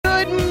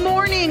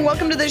morning.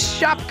 Welcome to the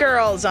Shop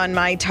Girls on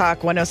My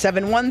Talk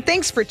 1071.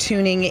 Thanks for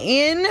tuning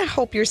in.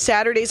 Hope your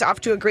Saturday's off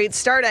to a great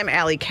start. I'm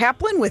Allie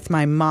Kaplan with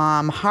my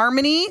mom,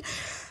 Harmony.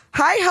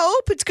 Hi,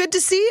 Hope. It's good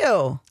to see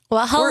you.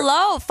 Well,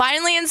 hello.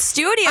 Finally in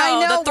studio.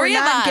 I know, the three we're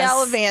of not us.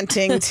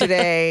 gallivanting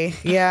today.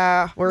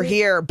 Yeah, we're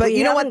here. But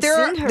you know what?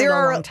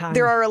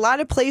 There are a lot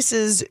of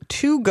places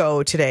to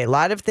go today. A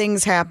lot of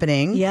things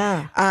happening.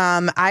 Yeah.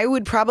 I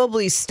would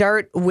probably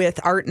start with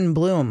Art and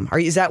Bloom.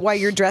 Is that why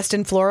you're dressed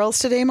in florals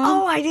today,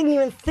 Mom? Oh, I didn't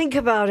even think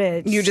about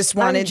it. You just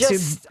wanted to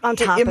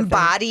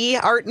embody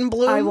Art and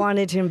Bloom? I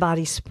wanted to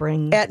embody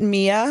spring. At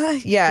Mia,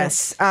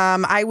 yes.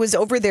 I was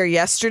over there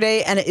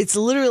yesterday, and it's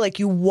literally like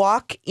you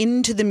walk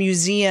into the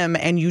museum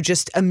and you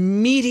just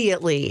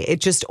immediately, it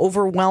just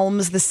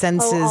overwhelms the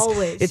senses. Oh,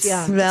 always, it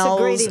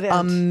smells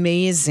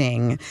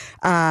amazing.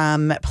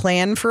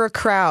 Plan for a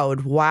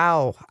crowd.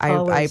 Wow.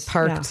 I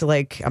parked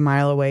like a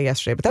mile away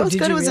yesterday, but that was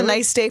good. It was a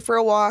nice day for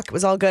a walk. It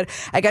was all good.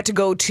 I got to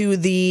go to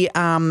the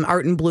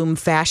Art and Bloom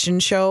fashion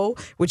show,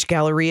 which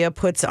Galleria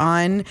puts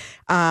on,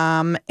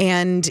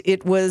 and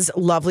it was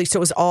lovely. So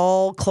it was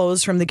all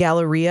clothes from the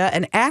Galleria,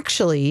 and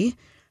actually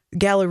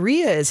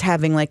Galleria is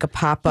having like a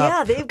pop-up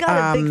Yeah, they've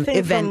got a big thing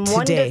event from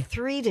 1 today. to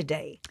 3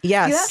 today.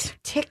 Yes. You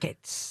have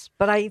tickets,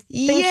 but I think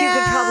you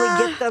could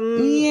probably get them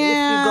if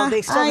you go.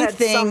 They still had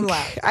some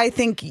left. I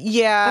think,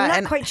 yeah.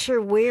 I'm not quite sure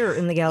where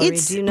in the gallery.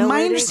 Do you know my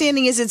where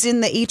understanding is it's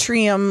in the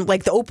atrium,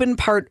 like the open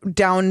part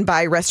down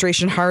by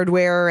Restoration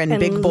Hardware and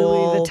Big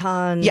Bowl. Louis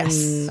Vuitton.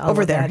 Yes,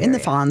 over there in the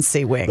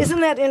Fonzie wing.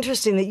 Isn't that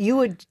interesting that you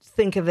would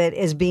think of it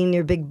as being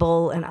near Big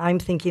Bowl and I'm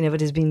thinking of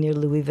it as being near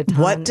Louis Vuitton?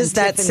 What does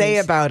that say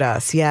about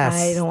us? Yes.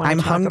 I don't want to I'm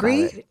talk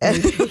hungry. About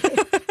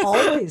it.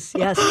 Always,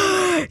 yes.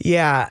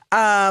 Yeah.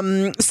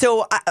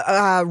 So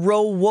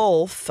Row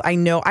Wolf, I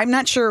know. I'm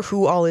not sure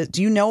who all is.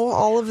 Do you know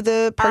all of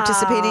the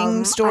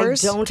participating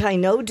stores? I don't. I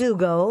know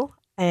Dugo.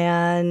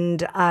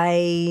 And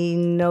I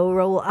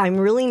know I'm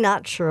really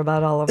not sure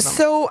about all of them.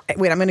 So,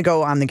 wait, I'm going to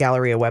go on the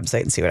Galleria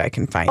website and see what I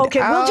can find. Okay,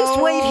 we'll just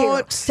wait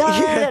here.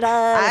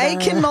 I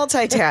can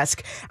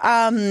multitask.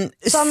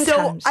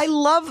 Sometimes. So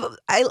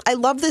I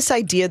love this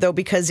idea though,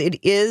 because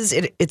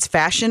it's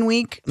Fashion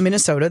Week,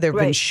 Minnesota. There have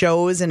been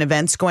shows and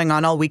events going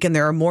on all weekend.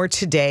 There are more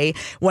today.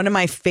 One of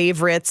my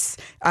favorites,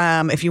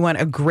 if you want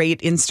a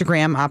great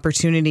Instagram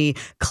opportunity,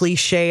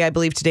 Cliche, I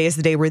believe today is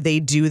the day where they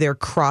do their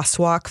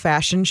crosswalk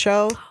fashion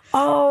show.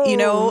 Oh, you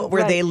know,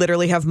 where they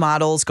literally have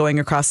models going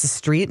across the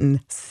street and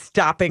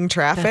stopping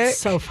traffic. That's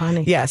so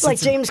funny. Yes. Like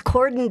James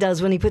Corden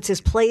does when he puts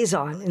his plays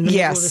on in the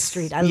middle of the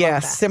street. I love that.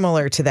 Yes,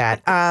 similar to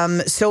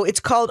that. So it's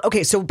called,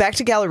 so back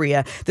to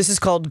Galleria. This is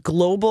called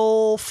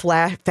Global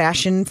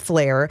Fashion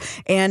Flair.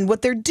 And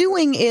what they're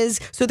doing is,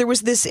 so there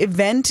was this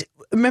event.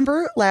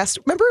 Remember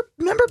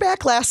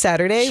back last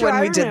Saturday when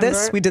we did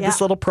this? We did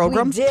this little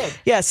program. We did.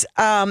 Yes.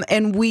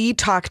 And we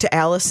talked to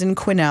Allison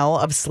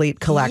Quinnell of Slate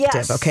Collective.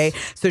 Yes. Okay.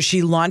 So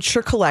she launched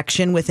her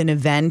collection with an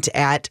event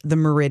at the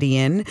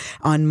Meridian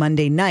on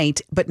Monday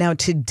night. But now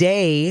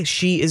today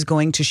she is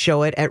going to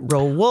show it at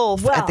Row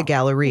Wolf at the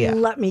Galleria.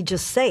 Let me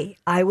just say,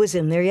 I was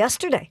in there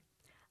yesterday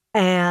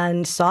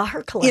and saw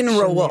her collection. In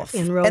Row Wolf.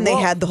 And they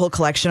had the whole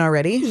collection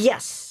already?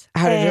 Yes.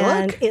 How did it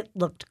look? It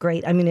looked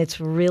great. I mean, it's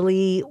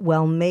really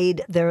well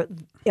made.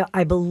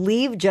 I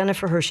believe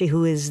Jennifer Hershey,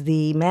 who is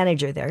the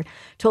manager there,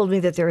 told me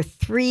that there are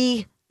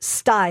 3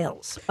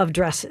 styles of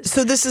dresses.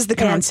 So this is the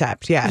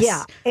concept, yes.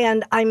 Yeah.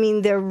 And I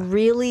mean, they're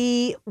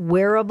really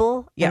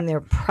wearable and they're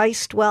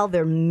priced well.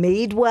 They're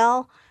made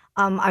well.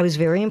 I was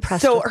very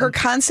impressed with her them.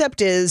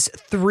 concept is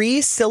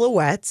 3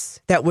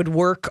 silhouettes that would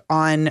work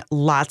on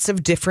lots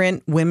of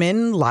different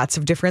women, lots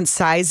of different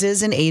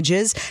sizes and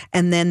ages,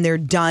 and then they're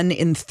done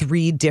in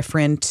 3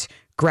 different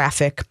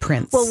graphic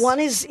prints. Well,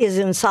 one is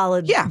in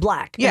solid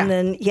black. Yeah.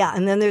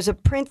 And then there's a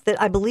print that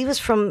I believe is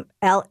from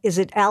is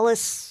it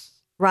Alice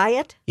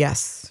Riot?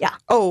 Yes. Yeah.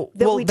 Oh,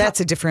 that's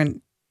a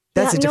different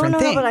thing.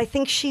 No, but I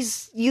think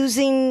she's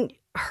using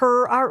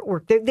her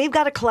artwork. They've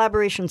got a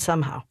collaboration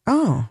somehow.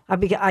 Oh.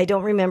 I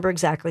don't remember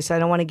exactly, so I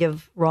don't want to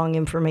give wrong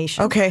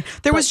information. Okay.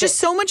 There was just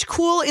so much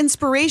cool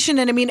inspiration.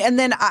 And I mean, and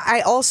then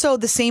I also,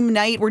 the same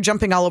night, we're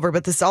jumping all over,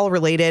 but this is all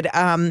related.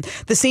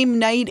 The same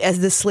night as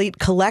the Slate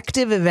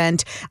Collective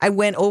event, I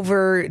went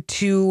over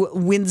to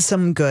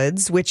Winsome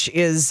Goods, which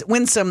is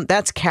Winsome.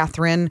 That's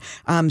Catherine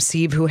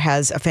Sieve, who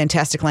has a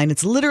fantastic line.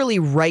 It's literally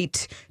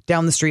right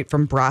down the street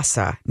from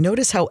Brasa.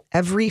 Notice how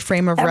every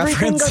frame of Everything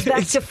reference goes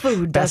back to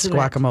food, best doesn't it?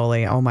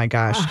 guacamole. Oh my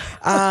gosh.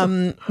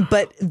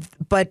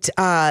 But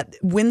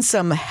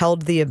Winsome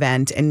held the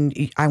event,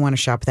 and I want to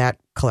shop that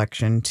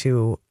collection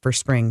too for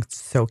spring.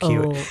 It's so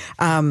cute.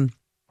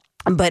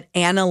 But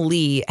Anna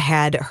Lee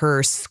had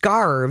her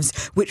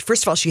scarves, which,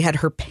 first of all, she had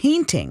her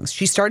paintings.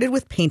 She started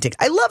with paintings.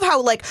 I love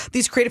how, like,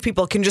 these creative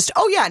people can just,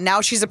 oh, yeah,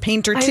 now she's a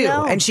painter, too.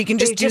 And she can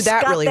just do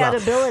that really well.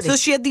 Ability. So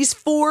she had these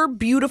 4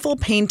 beautiful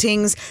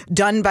paintings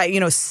done by,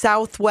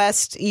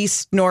 southwest,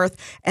 east, north,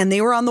 and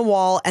they were on the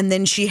wall. And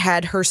then she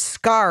had her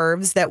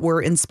scarves that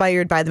were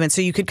inspired by them. And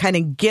so you could kind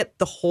of get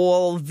the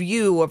whole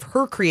view of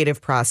her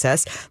creative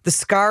process. The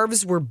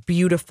scarves were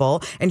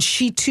beautiful. And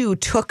she, too,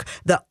 took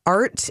the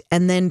art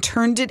and then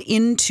turned it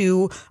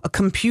into a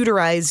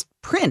computerized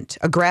print,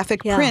 a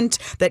graphic print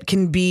that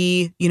can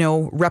be,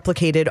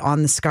 replicated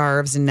on the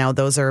scarves. And now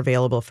those are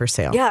available for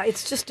sale. Yeah,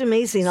 it's just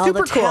amazing. All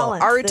Super the cool.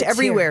 talent Art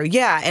everywhere. Here.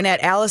 Yeah. And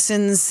at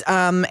Allison's,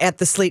 at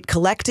the Slate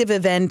Collective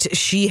event,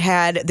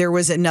 there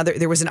was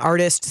an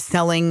artist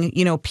selling,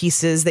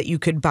 pieces that you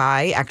could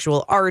buy,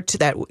 actual art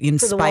that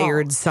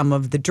inspired some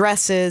of the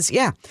dresses.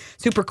 Yeah.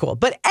 Super cool.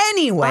 But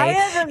anyway. I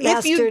haven't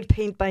mastered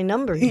paint by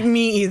number yet.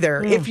 Me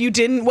either. Yeah. If you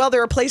didn't, well,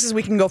 there are places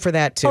we can go for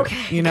that too.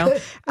 Okay.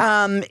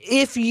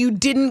 If you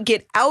didn't get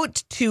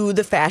out to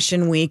the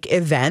Fashion Week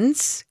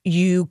events,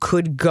 you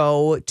could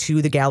go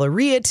to the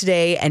Galleria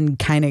today and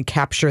kind of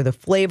capture the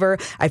flavor.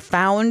 I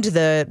found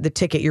the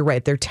ticket. You're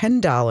right. They're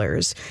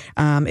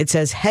 $10. It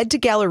says head to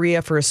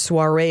Galleria for a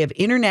soiree of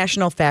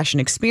international fashion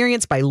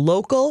experience by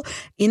local,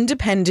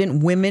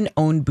 independent,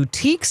 women-owned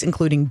boutiques,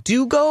 including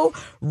Dugo,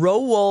 Row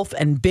Wolf,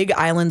 and Big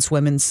Island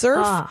Swim and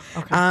Surf.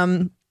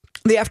 Okay.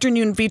 The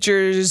afternoon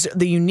features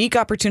the unique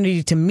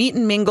opportunity to meet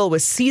and mingle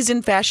with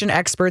seasoned fashion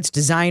experts,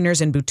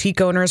 designers, and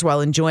boutique owners while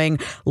enjoying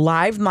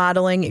live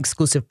modeling,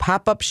 exclusive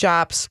pop-up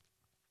shops,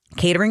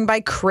 catering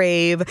by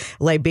Crave,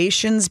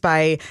 libations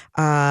by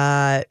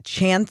Chankaska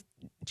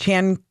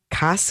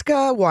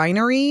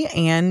Winery,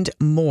 and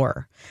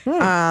more.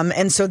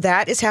 And so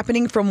that is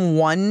happening from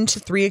 1 to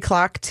 3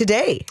 o'clock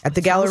today at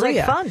the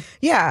Galleria. Sounds like fun.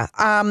 Yeah.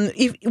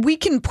 If we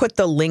can put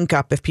the link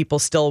up if people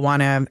still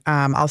want to.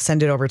 I'll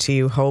send it over to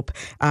you, Hope.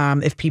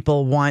 If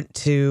people want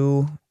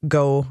to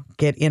go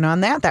get in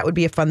on that, that would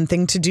be a fun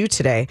thing to do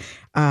today.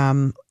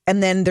 And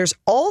then there's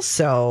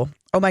also,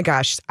 oh my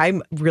gosh,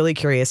 I'm really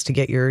curious to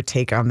get your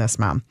take on this,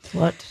 Mom.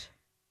 What?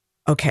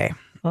 Okay.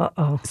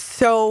 Uh-oh.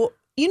 So,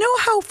 you know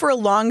how for a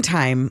long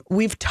time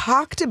we've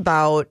talked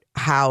about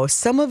how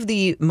some of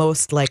the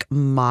most like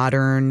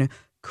modern,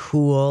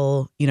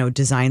 cool,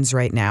 designs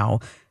right now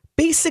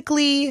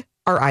basically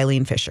are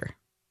Eileen Fisher.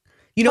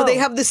 They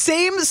have the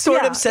same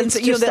sort of sense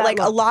that, that like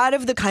a lot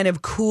of the kind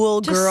of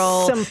cool just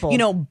girl, simple.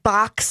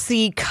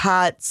 Boxy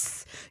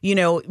cuts,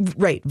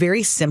 right,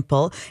 very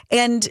simple.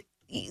 And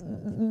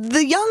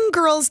the young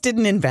girls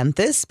didn't invent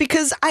this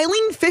because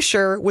Eileen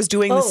Fisher was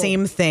doing the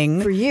same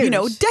thing, for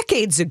years.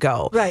 Decades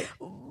ago. Right.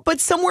 But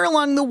somewhere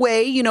along the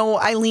way,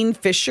 Eileen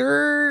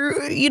Fisher,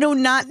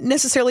 not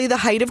necessarily the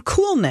height of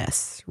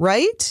coolness,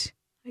 right?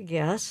 I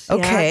guess.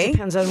 Okay. Yeah, it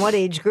depends on what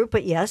age group,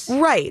 but yes.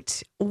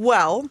 Right.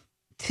 Well,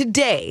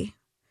 today,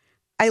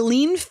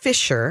 Eileen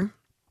Fisher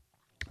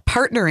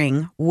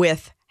partnering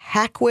with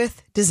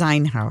Hackworth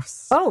Design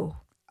House. Oh.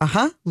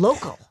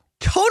 Local.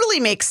 Totally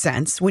makes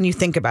sense when you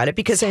think about it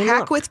because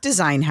Hackworth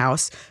Design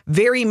House,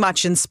 very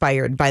much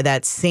inspired by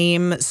that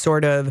same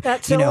sort of,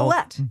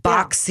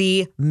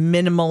 boxy,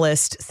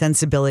 minimalist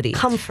sensibility.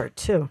 Comfort,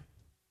 too.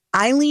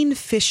 Eileen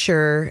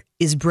Fisher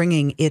is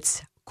bringing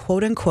its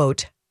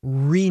quote-unquote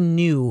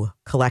renew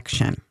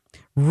collection.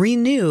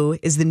 Renew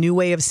is the new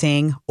way of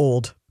saying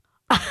old.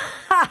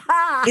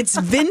 It's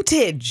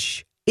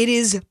vintage. It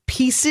is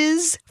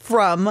pieces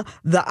from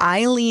the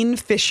Eileen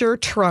Fisher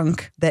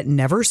trunk that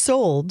never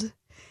sold.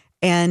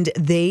 And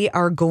they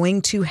are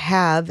going to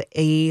have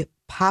a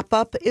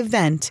pop-up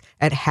event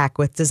at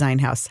Hackworth Design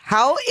House.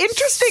 How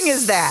interesting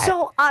is that?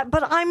 So,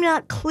 but I'm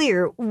not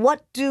clear.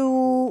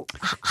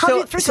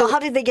 How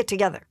did they get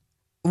together?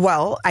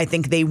 Well, I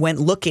think they went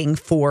looking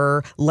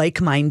for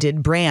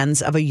like-minded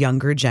brands of a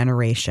younger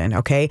generation,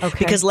 okay?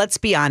 Because let's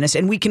be honest,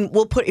 and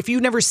we'll put, if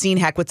you've never seen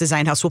Hackworth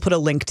Design House, we'll put a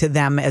link to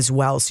them as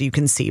well so you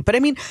can see. But I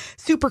mean,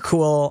 super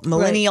cool.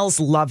 Millennials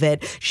love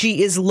it.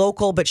 She is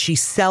local, but she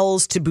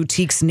sells to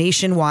boutiques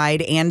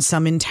nationwide and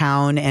some in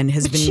town and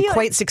has been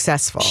quite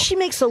successful. She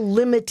makes a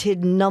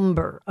limited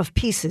number of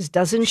pieces,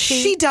 doesn't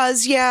she? She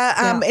does,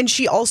 yeah. And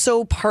she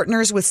also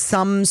partners with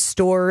some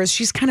stores.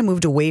 She's kind of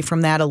moved away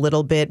from that a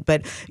little bit,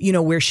 but,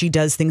 where she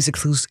does things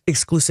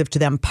exclusive to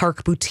them.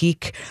 Park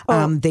Boutique,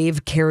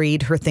 they've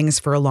carried her things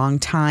for a long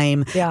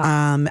time.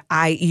 Yeah.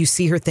 You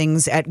see her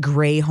things at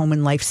Gray Home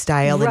and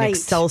Lifestyle and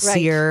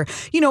Excelsior.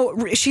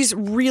 Right. She's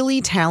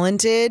really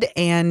talented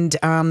and,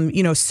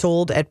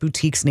 sold at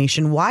boutiques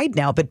nationwide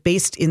now, but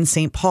based in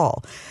St.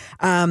 Paul.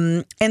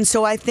 And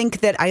so I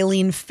think that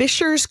Eileen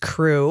Fisher's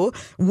crew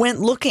went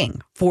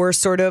looking for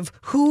sort of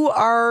who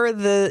are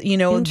the,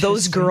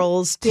 those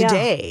girls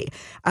today.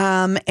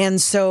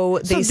 And so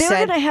they they're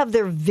said, going to have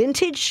their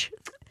vintage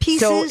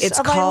pieces it's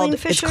of called Eileen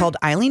Fisher? It's called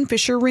Eileen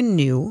Fisher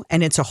Renew,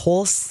 and it's a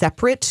whole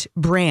separate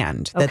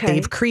brand that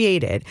they've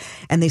created.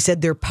 And they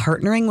said they're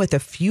partnering with a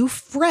few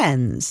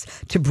friends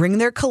to bring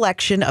their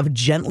collection of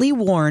gently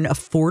worn,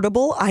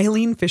 affordable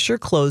Eileen Fisher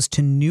clothes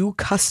to new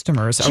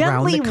customers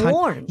around the country. Gently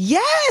worn?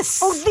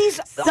 Yes. Oh,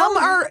 Some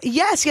are.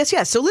 Yes.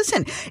 So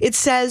listen, it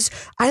says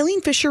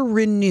Eileen Fisher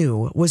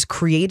Renew was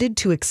created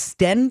to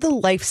extend the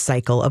life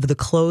cycle of the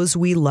clothes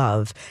we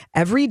love.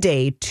 Every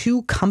day,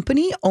 2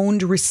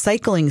 company-owned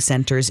recycling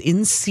centers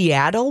in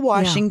Seattle,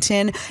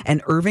 Washington,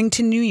 and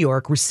Irvington, New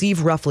York,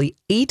 receive roughly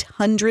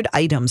 800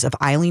 items of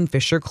Eileen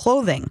Fisher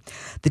clothing.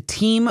 The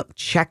team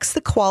checks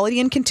the quality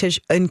and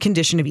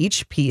condition of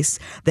each piece,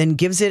 then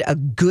gives it a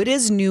good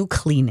as new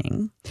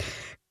cleaning.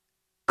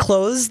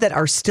 Clothes that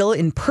are still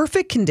in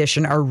perfect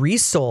condition are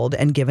resold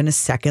and given a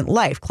second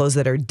life. Clothes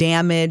that are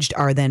damaged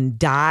are then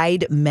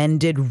dyed,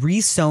 mended,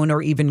 resewn,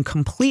 or even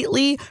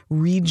completely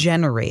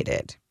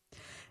regenerated.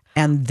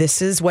 And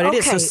this is what it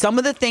is. So some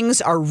of the things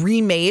are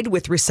remade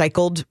with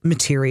recycled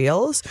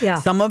materials.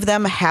 Yeah. Some of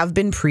them have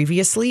been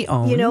previously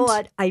owned. You know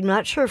what? I'm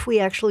not sure if we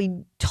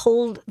actually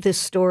told this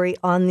story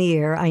on the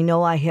air. I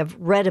know I have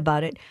read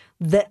about it.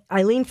 That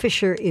Eileen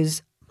Fisher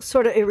is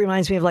sort of, it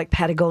reminds me of like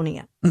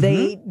Patagonia.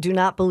 They do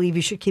not believe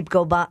you should keep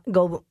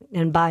go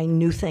and buy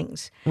new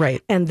things.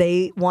 Right. And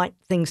they want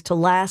things to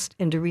last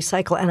and to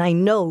recycle. And I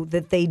know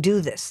that they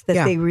do this,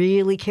 that they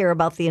really care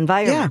about the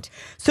environment. Yeah.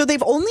 So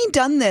they've only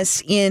done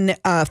this in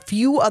a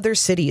few other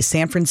cities,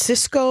 San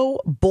Francisco,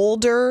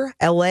 Boulder,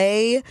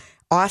 LA,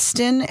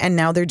 Austin, and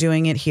now they're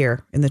doing it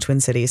here in the Twin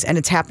Cities. And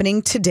it's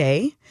happening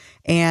today.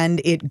 And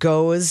it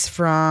goes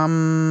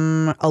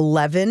from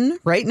 11.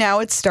 Right now,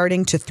 it's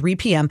starting to 3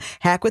 p.m.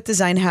 Hackworth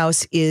Design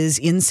House is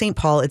in St.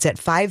 Paul. It's at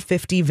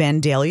 550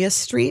 Vandalia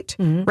Street,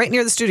 right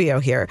near the studio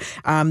here.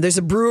 There's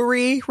a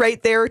brewery right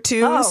there,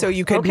 too. So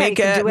you could make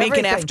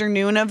an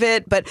afternoon of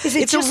it. But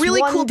it's a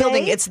really cool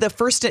building. It's the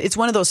first. It's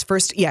one of those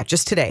first. Yeah,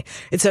 just today.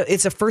 It's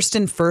a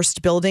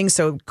first building.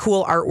 So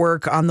cool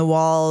artwork on the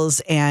walls.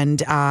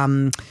 And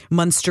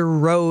Munster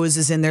Rose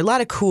is in there. A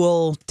lot of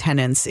cool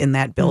tenants in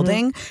that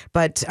building.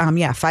 But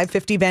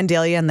 550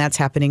 Vandalia, and that's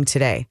happening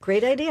today.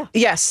 Great idea.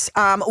 Yes.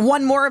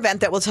 One more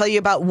event that we'll tell you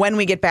about when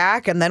we get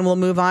back, and then we'll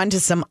move on to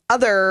some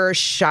other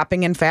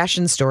shopping and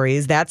fashion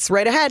stories. That's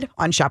right ahead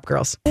on Shop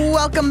Girls.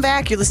 Welcome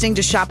back. You're listening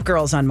to Shop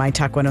Girls on My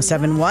Talk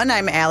 107.1.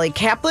 I'm Allie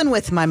Kaplan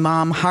with my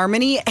mom,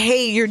 Harmony.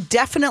 Hey, you're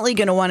definitely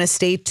going to want to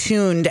stay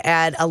tuned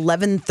at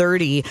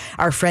 11:30.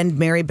 Our friend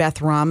Maribeth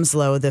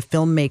Romslo, the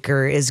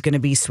filmmaker, is going to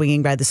be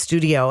swinging by the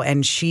studio,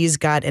 and she's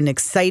got an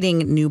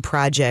exciting new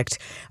project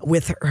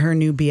with her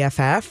new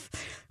BFF,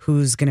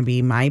 who's going to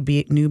be my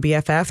new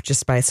BFF,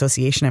 just by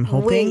association, I'm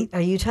hoping. Wait,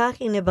 are you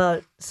talking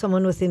about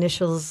someone with the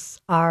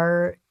initials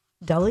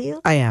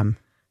RW? I am.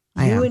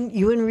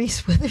 You and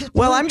Reese Witherspoon?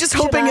 Well, I'm just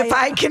hoping if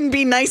I can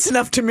be nice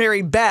enough to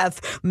marry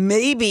Beth,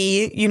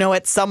 maybe,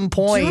 at some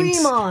point.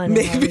 Dream on.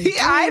 Maybe.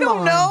 I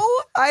don't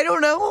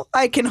know.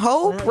 I can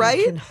hope, right?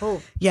 You can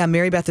hope. Yeah,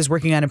 Maribeth is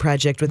working on a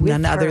project with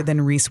none other than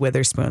Reese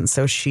Witherspoon.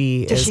 So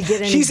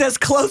she's as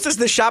close as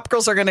the Shop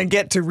Girls are going to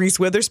get to Reese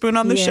Witherspoon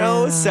on the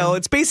show. So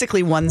it's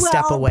basically one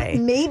step away.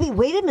 Maybe,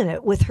 wait a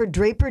minute, with her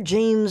Draper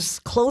James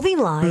clothing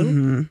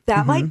line,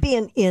 that might be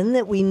an in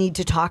that we need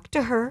to talk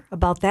to her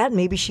about that.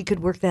 Maybe she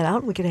could work that out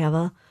and we could have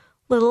a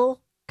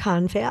little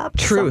confab.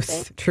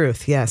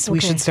 Truth. Yes, we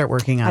should start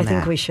working on that. I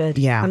think we should.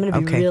 Yeah. I'm going to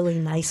be really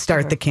nice.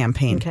 Start the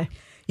campaign. Okay.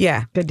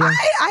 Yeah. Good deal.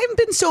 I've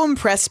been so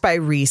impressed by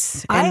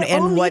Reese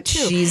and what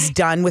she's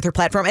done with her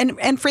platform.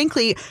 And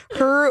frankly,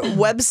 her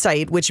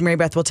website, which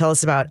Maribeth will tell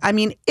us about, I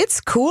mean,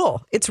 it's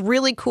cool. It's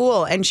really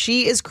cool. And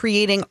she is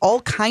creating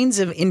all kinds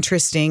of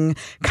interesting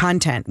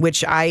content,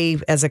 which I,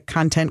 as a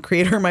content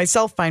creator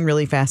myself, find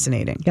really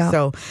fascinating. Yeah.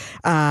 So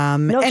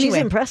anyway, she's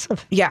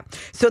impressive. Yeah.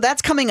 So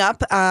that's coming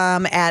up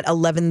at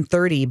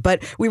 11:30.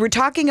 But we were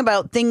talking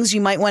about things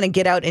you might want to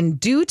get out and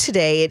do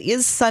today. It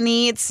is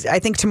sunny. I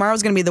think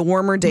tomorrow's going to be the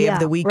warmer day of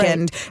the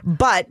weekend.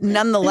 But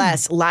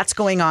nonetheless, lots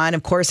going on.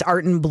 Of course,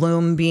 Art in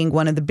Bloom being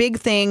one of the big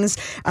things.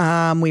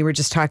 We were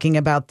just talking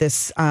about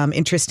this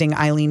interesting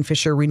Eileen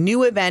Fisher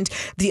Renew event.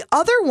 The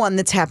other one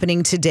that's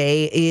happening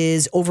today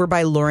is over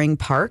by Loring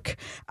Park.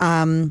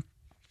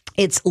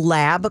 It's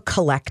Lab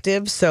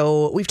Collective.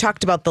 So we've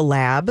talked about the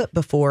Lab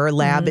before.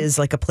 Lab is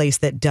like a place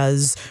that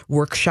does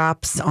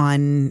workshops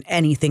on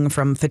anything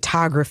from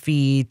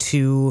photography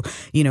to,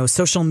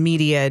 social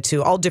media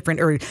to all different,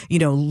 or,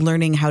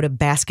 learning how to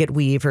basket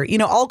weave or,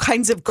 all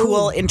kinds of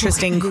cool,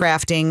 interesting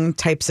crafting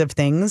types of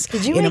things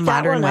in a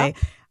modern way.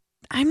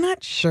 I'm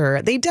not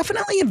sure. They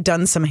definitely have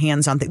done some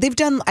hands-on things. They've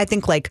done, I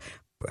think,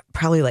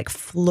 probably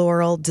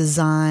floral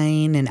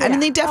design. And I mean,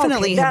 they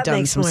definitely have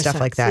done some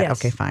stuff like that. Yes.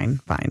 Okay, fine,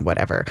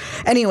 whatever.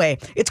 Anyway,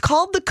 it's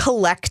called The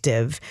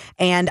Collective.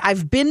 And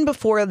I've been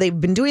before. They've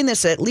been doing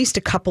this at least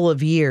a couple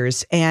of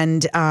years.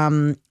 And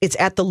it's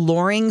at the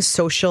Loring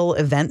Social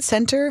Event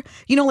Center,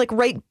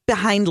 right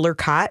behind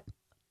Lurcott.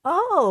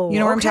 Oh, you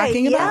know what I'm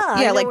talking about?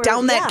 Yeah, like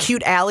down that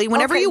cute alley.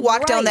 Whenever you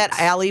walk down that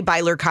alley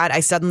by Lurcott, I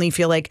suddenly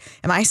feel like,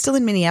 am I still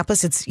in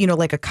Minneapolis? It's,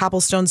 like a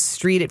cobblestone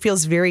street. It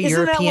feels very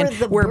European.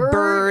 Where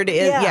Bird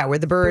is. Yeah, where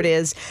the Bird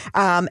is.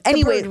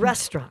 Anyway, the Bird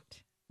restaurant.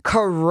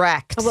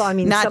 Correct. Well, I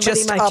mean, not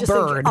just a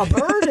bird. Think, a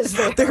bird is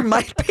there. There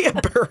might be a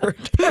bird.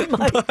 That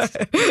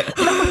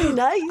would be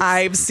nice.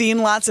 I've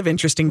seen lots of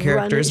interesting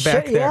characters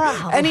back there.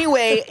 Yeah.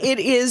 Anyway, it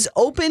is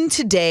open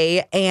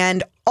today,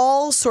 and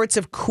all sorts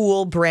of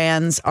cool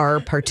brands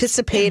are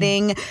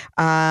participating.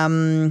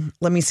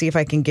 Let me see if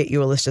I can get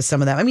you a list of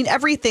some of them. I mean,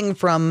 everything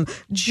from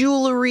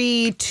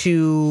jewelry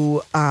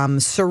to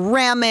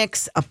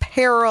ceramics,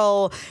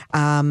 apparel.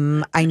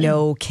 I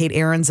know Kate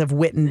Ahrens of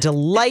Wit and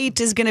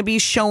Delight is going to be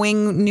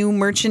showing new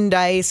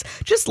merchandise.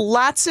 Just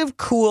lots of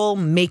cool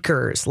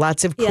makers,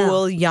 lots of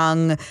cool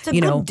young, it's a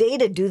good day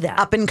to do that.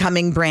 Up and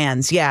coming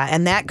brands. Yeah.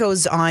 And that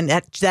goes on.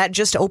 That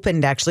just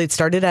opened, actually. It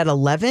started at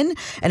 11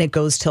 and it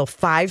goes till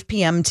 5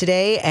 p.m.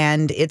 today,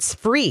 and it's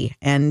free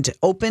and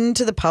open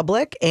to the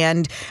public.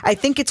 And I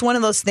think it's one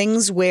of those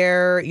things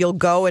where you'll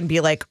go and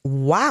be like,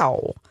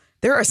 wow,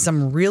 there are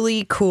some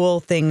really cool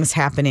things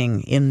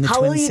happening in the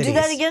Twin Cities. How will you do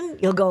that again?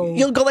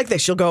 You'll go like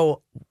this. You'll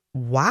go,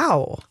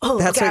 wow.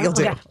 That's what you'll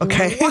do.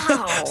 Okay.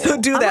 Wow. So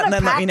do that and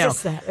then let me know.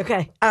 That.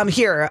 Okay.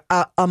 Here,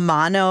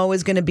 Amano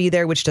is going to be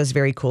there, which does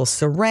very cool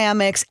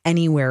ceramics,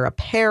 Anywhere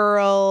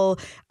apparel,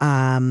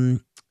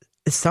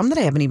 some that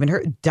I haven't even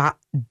heard.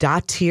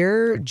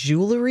 Datir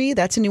Jewelry,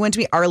 that's a new one to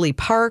me. Arley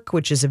Park,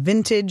 which is a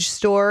vintage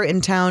store in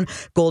town.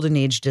 Golden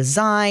Age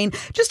Design.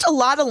 Just a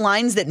lot of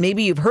lines that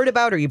maybe you've heard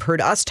about or you've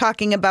heard us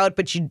talking about,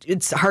 but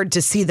it's hard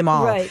to see them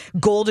all. Right.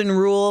 Golden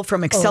Rule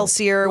from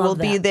Excelsior will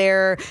be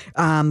there.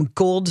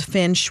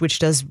 Goldfinch, which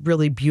does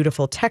really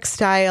beautiful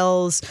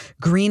textiles.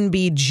 Green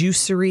Bee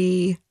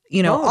Juicery.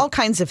 All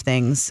kinds of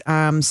things.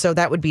 So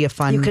that would be a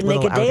fun you could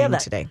little make a day outing of it.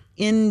 Today.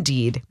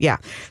 Indeed. Yeah.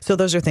 So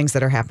those are things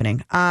that are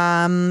happening.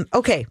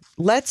 Okay.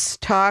 Let's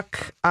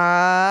talk.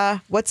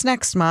 What's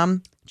next,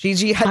 Mom?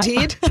 Gigi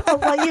Hadid?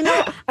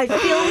 Well, I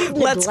feel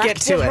we've Let's get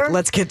to her. it.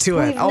 Let's get to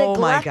it. We've Oh,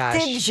 my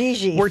gosh.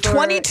 Gigi We're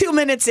 22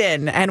 minutes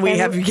in, and we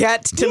have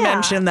yet to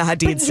mention the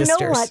Hadid sisters.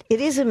 You know what?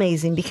 It is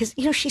amazing because,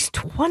 she's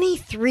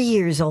 23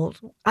 years old.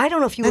 I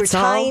don't know if you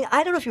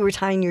were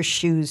tying your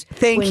shoes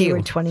when you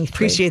were 23.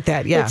 Appreciate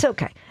that. Yeah. It's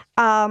okay.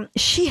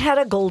 She had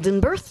a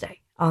golden birthday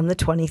on the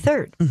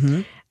 23rd.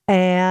 Mm-hmm.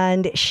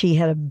 And she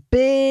had a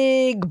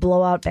big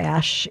blowout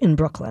bash in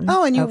Brooklyn.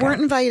 Oh, and you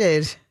weren't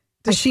invited.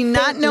 Does she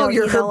not know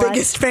you're her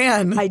biggest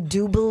fan? I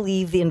do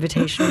believe the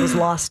invitation was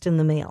lost in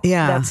the mail.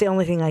 Yeah. That's the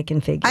only thing I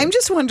can figure. I'm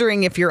just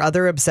wondering if your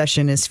other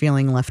obsession is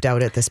feeling left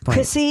out at this point.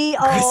 Chrissy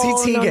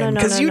Teigen.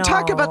 Because you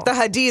talk about the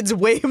Hadids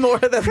way more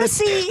than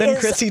Chrissy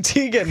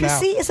Teigen now.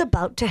 Chrissy is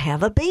about to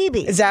have a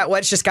baby. Is that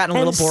what's just gotten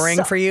a little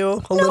boring for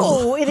you?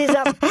 No, it is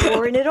not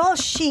boring at all.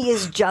 She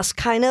is just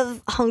kind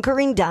of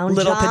hunkering down.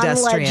 Little John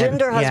pedestrian.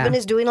 Legend, her husband,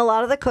 is doing a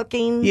lot of the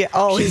cooking. Yeah.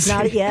 Oh, she's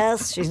not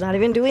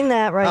even doing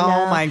that right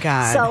now. Oh, my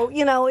God. So,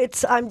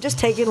 I'm just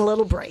taking a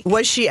little break.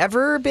 Was she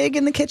ever big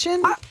in the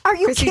kitchen? Are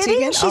you Chrissy kidding?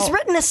 Teigen? She's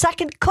written a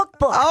second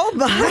cookbook. Oh,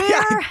 my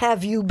Where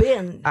have you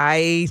been?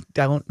 I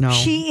don't know.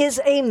 She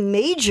is a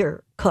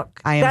major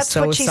cook. I am That's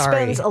so what she sorry.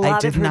 spends a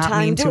lot of her time I did not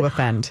mean doing. to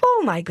offend.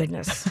 Oh, my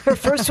goodness. Her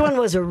first one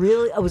was a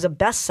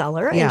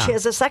bestseller, and she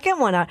has a second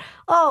one out.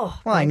 Oh.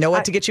 Well, I know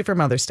what to get you for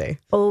Mother's Day.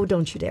 Oh,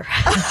 don't you dare.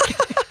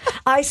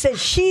 I said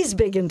she's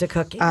big into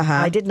cooking. Uh-huh.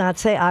 I did not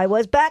say I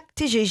was. Back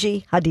to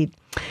Gigi Hadid.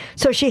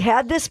 So she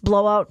had this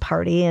blowout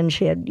party, and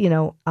she had,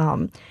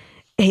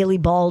 Haley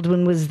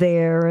Baldwin was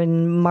there,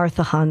 and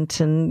Martha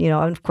Hunt, and,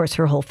 of course,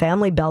 her whole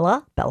family.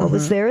 Bella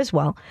was there as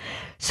well.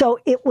 So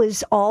it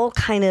was all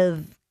kind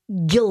of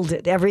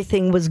gilded.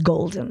 Everything was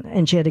golden.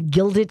 And she had a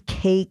gilded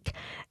cake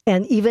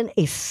and even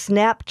a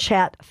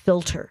Snapchat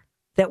filter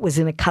that was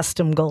in a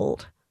custom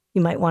gold.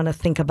 You might want to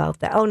think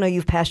about that. Oh, no,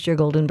 you've passed your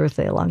golden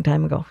birthday a long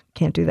time ago.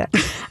 Can't do that.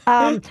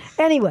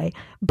 Anyway,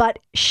 but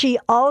she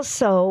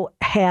also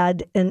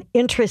had an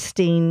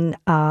interesting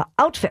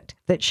outfit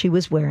that she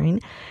was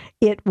wearing.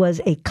 It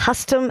was a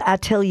custom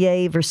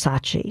Atelier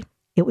Versace.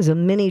 It was a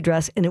mini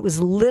dress, and it was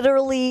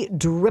literally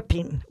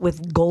dripping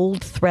with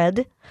gold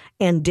thread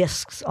and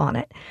discs on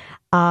it.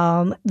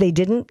 They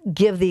didn't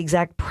give the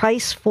exact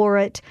price for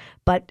it,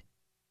 but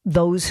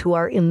those who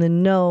are in the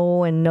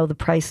know and know the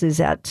prices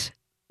at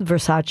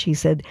Versace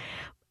said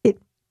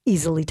it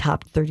easily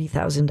topped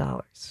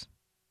 $30,000.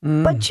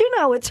 But,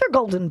 it's her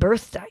golden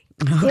birthday.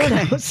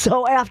 Okay.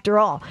 So after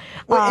all.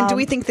 And do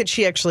we think that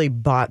she actually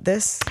bought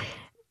this?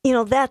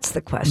 That's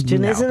the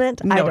question, isn't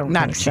it? No, I don't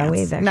not think a chance.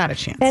 so either. Not a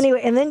chance.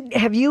 Anyway, and then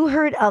have you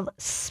heard of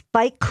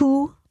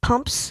Spikoo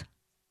pumps?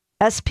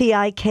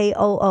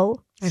 Spikoo?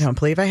 I don't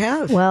believe I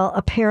have. Well,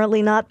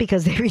 apparently not,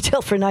 because they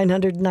retail for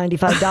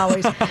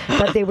 $995,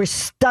 but they were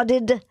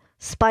studded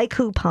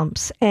Spikoo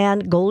pumps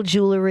and gold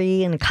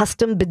jewelry and a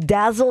custom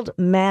bedazzled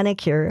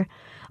manicure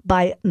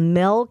by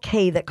Mel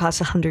K that costs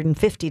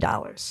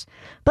 $150.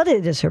 But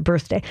it is her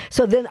birthday.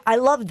 So then I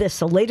love this.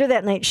 So later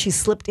that night, she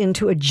slipped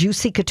into a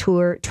Juicy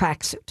Couture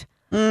tracksuit.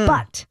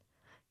 But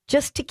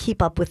just to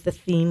keep up with the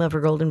theme of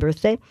her golden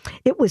birthday,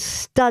 it was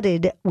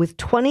studded with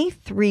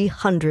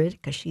 2,300,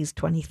 because she's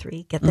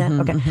 23, get that?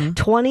 Okay.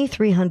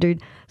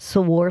 2,300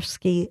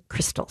 Swarovski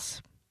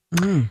crystals.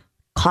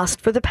 Cost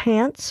for the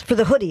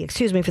hoodie is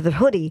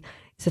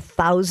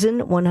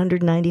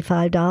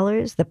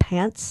 $1,195. The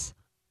pants,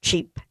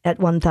 cheap at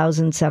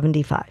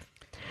 $1,075.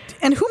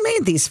 And who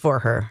made these for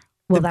her?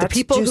 Well, the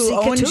people Juicy who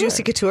own Couture.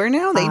 Juicy Couture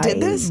now, they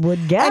did this? I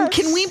would guess. And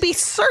can we be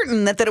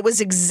certain that it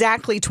was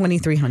exactly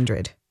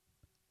 2,300?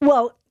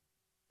 Well,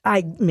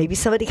 maybe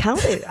somebody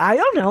counted. I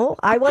don't know.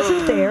 I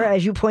wasn't there,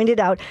 as you pointed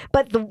out.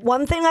 But the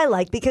one thing I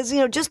like, because,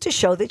 just to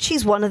show that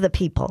she's one of the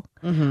people,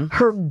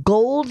 her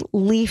gold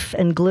leaf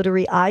and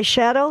glittery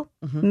eyeshadow,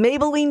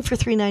 Maybelline for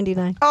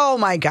 $3.99. Oh,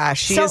 my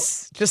gosh. She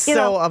is just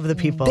so of the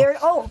people.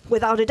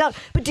 Without a doubt.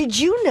 But did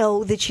you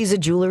know that she's a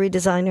jewelry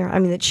designer? I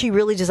mean, that she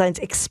really designs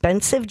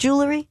expensive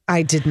jewelry?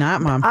 I did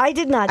not, Mom. I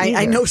did not either.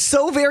 I know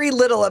so very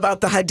little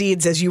about the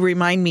Hadids, as you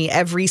remind me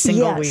every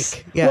single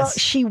week. Yes. Well,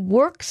 she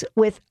works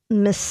with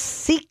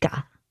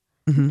Messika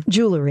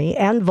jewelry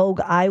and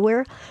Vogue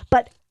eyewear,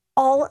 but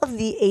all of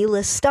the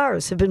A-list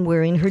stars have been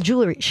wearing her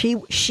jewelry. She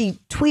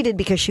tweeted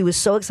because she was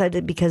so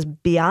excited because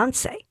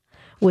Beyonce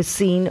was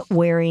seen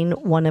wearing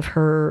one of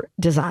her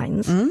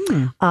designs.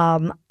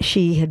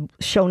 She had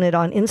shown it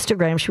on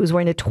Instagram. She was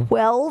wearing a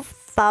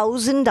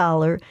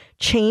 $12,000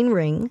 chain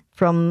ring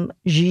from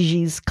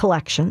Gigi's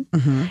collection.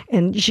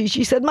 And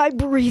she said, my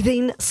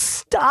breathing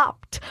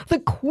stopped. The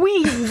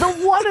queen, the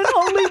one and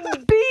only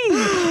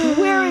bee,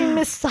 wearing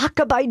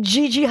Misaka by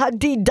Gigi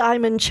Hadid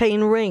diamond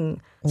chain ring.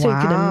 So you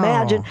can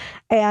imagine.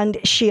 And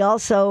she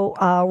also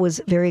was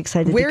very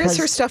excited. Where is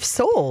her stuff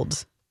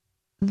sold?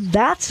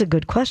 That's a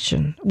good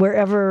question.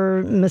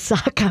 Wherever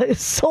Misaka is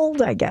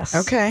sold, I guess.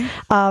 Okay.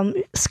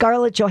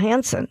 Scarlett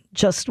Johansson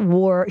just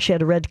she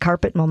had a red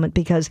carpet moment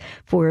because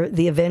for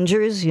the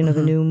Avengers,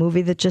 the new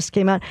movie that just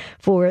came out,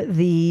 for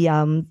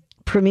the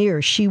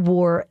premiere, she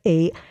wore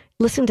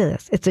listen to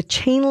this, it's a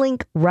chain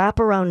link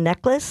wraparound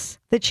necklace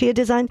that she had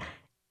designed,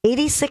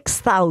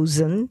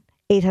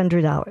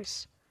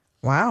 $86,800.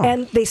 Wow.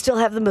 And they still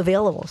have them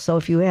available. So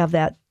if you have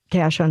that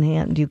cash on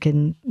hand, you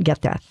can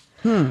get that.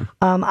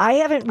 I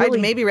haven't really...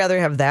 I'd maybe rather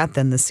have that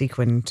than the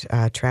sequined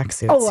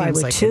tracksuit. Oh, I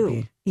would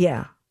too.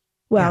 Yeah.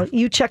 Well,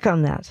 you check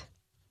on that.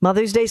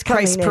 Mother's Day's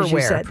coming, Price per as you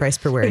wear. said. Price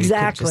per wear.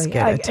 Exactly. You could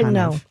just get a ton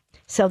of...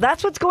 So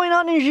that's what's going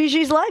on in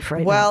Gigi's life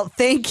right now. Well,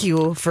 thank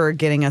you for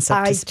getting us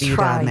up to speed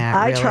on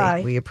that. Really. I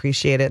try. We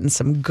appreciate it, and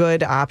some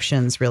good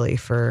options, really,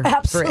 for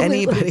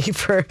anybody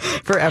for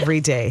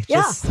every day.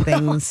 Just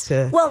things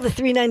to. Well, the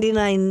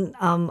 $3.99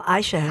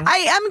 eyeshadow. I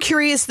am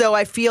curious, though.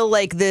 I feel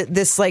like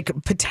this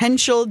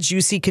potential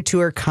Juicy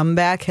Couture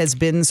comeback has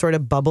been sort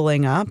of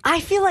bubbling up. I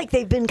feel like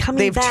they've been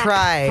coming back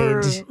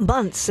tried. for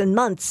months and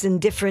months in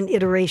different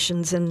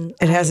iterations, and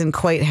it hasn't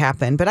quite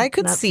happened. But I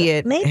could see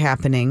it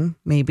happening,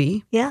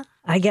 maybe. Yeah.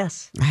 I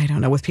guess. I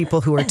don't know, with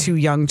people who are too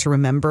young to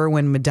remember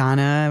when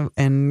Madonna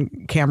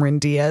and Cameron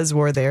Diaz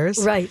wore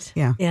theirs. Right.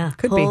 Yeah.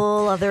 Could be.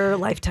 Whole other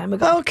lifetime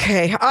ago.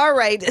 Okay. All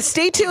right.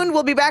 Stay tuned.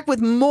 We'll be back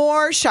with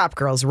more Shop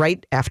Girls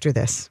right after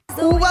this.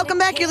 Welcome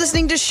back. You're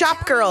listening to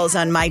Shop Girls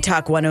on My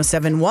Talk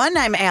 107.1.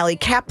 I'm Allie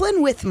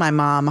Kaplan with my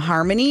mom,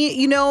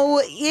 Harmony.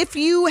 If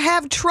you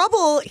have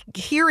trouble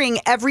hearing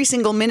every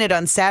single minute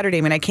on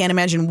Saturday, I can't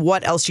imagine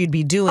what else you'd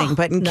be doing.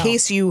 But in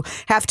case you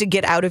have to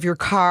get out of your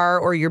car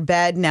or your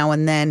bed now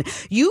and then,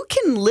 you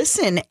can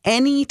listen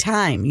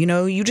anytime.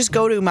 You just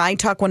go to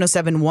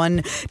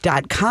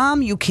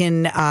mytalk1071.com. You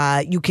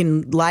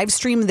can live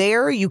stream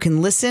there. You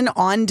can listen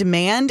on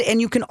demand, and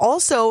you can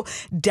also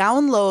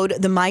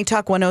download the My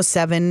Talk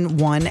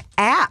 107.1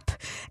 app.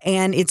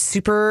 And it's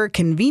super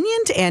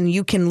convenient, and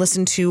you can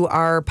listen to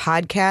our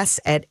podcasts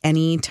at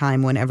any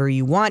time, whenever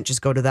you want.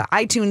 Just go to the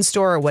iTunes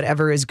store or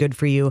whatever is good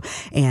for you,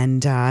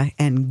 and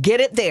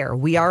get it there.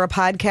 We are a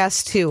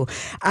podcast too.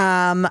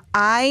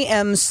 I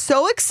am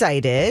so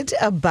excited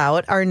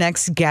about our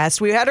next guest.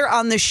 We had her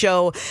on the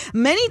show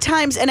many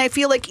times, and I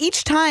feel like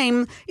each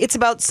time it's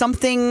about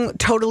something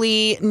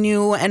totally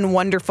new and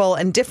wonderful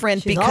and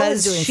different. She's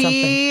because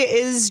she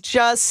is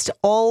just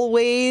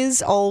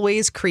always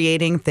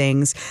creating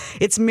things.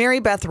 It's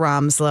Maribeth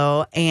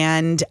Romslo,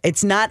 and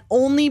it's not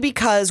only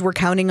because we're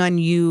counting on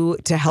you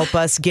to help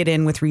us get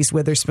in with Reese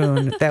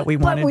Witherspoon that we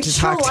wanted to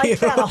talk to you.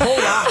 That a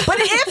whole lot. But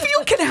if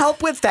you can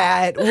help with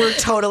that, we're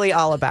totally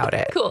all about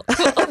it. Cool.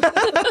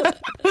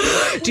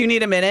 Do you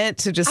need a minute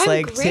to just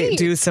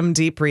do some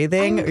deep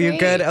breathing? You're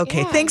good?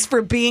 Okay. Yeah. Thanks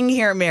for being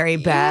here,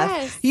 Maribeth.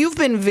 Yes. You've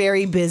been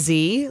very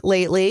busy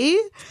lately.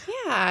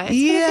 Yeah. It's been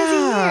a busy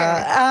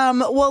year.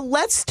 Well,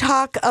 let's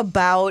talk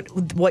about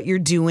what you're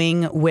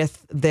doing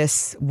with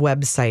this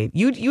website.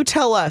 You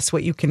tell us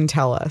what you can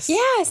tell us.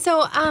 Yeah.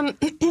 So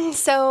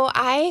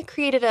I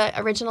created an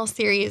original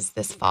series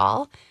this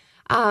fall.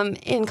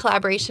 In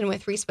collaboration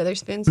with Reese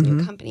Witherspoon's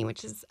new company,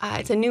 which is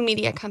it's a new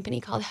media company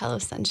called Hello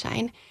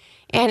Sunshine.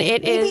 And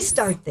Maybe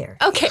start there.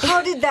 Okay.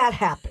 How did that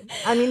happen?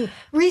 I mean,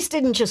 Reese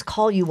didn't just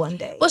call you one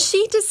day. Well,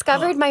 she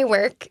discovered my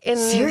work in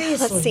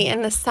Seriously?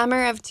 in the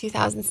summer of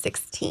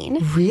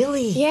 2016.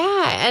 Really?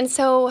 Yeah, and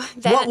so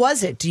then, what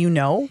was it? Do you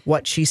know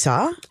what she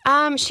saw?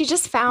 she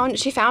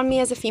found me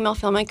as a female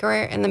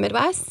filmmaker in the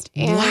Midwest,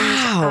 and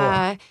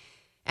wow.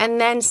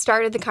 And then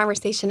started the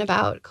conversation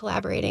about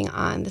collaborating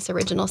on this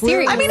original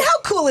series. I mean,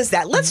 how cool is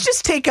that? Let's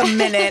just take a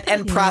minute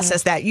and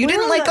process that. You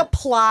didn't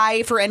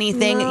apply for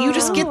anything. No. You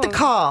just get the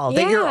call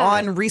that you're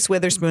on Reese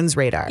Witherspoon's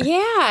radar.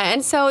 Yeah,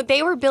 and so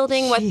they were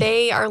building what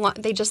they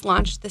just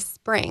launched this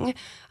spring,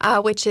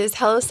 which is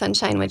Hello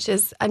Sunshine, which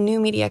is a new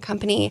media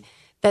company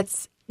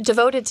that's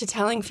devoted to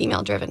telling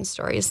female-driven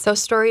stories. So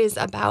stories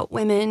about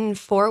women,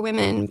 for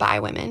women, by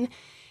women.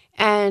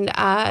 And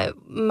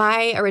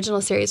my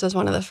original series was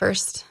one of the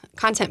first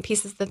content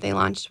pieces that they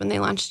launched when they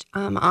launched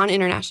on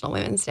International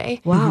Women's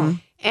Day. Wow.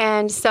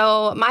 And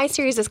so my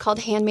series is called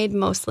Handmade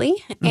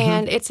mostly,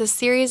 and it's a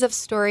series of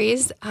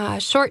stories,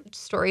 short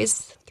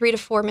stories, 3 to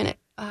 4 minute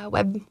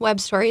web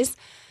stories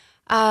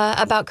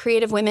about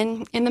creative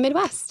women in the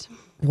Midwest.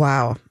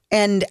 Wow.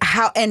 And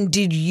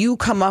did you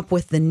come up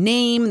with the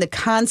name, the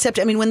concept?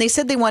 I mean, when they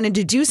said they wanted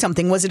to do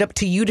something, was it up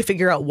to you to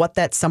figure out what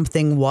that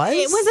something was?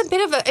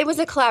 It was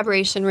a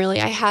collaboration,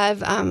 really. I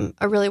have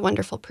a really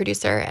wonderful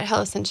producer at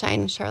Hello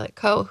Sunshine, Charlotte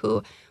Coe,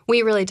 who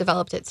we really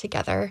developed it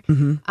together.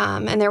 Mm-hmm.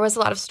 And there was a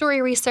lot of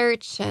story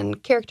research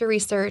and character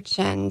research,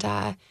 and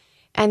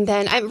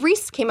then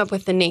Reese came up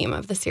with the name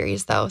of the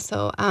series, though.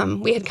 So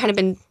we had kind of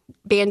been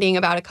bandying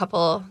about a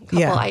couple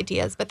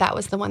ideas, but that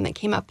was the one that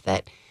came up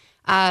that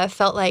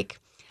felt like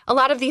a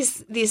lot of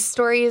these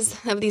stories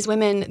of these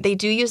women, they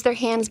do use their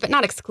hands, but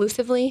not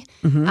exclusively.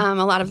 Mm-hmm.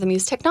 A lot of them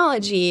use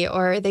technology,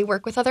 or they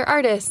work with other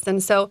artists.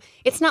 And so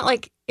it's not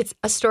like it's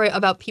a story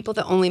about people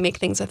that only make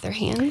things with their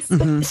hands.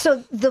 Mm-hmm. But,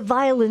 so the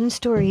violin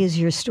story is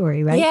your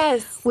story, right?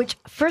 Yes. Which,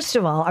 first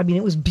of all, I mean,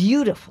 it was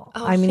beautiful.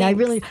 Oh, I mean,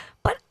 thanks.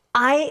 But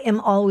I am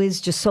always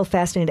just so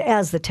fascinated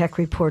as the tech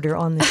reporter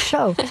on the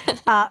show.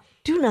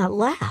 Do not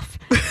laugh.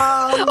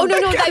 Oh, no.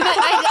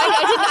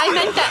 I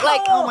meant that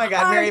like... Oh, my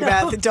God,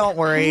 Maribeth, don't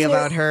worry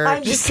about her.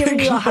 I'm just giving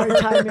you a hard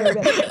time,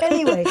 Maribeth.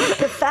 Anyway,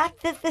 the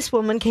fact that this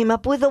woman came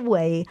up with a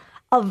way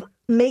of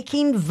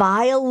making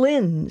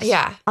violins.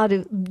 Yeah. Out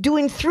of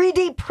doing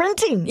 3D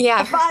printing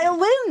of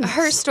violins.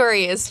 Her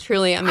story is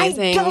truly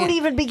amazing. I don't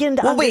even begin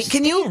to understand. Wait,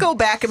 can you go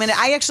back a minute?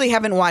 I actually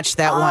haven't watched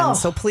that one,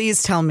 so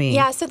please tell me.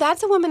 Yeah, so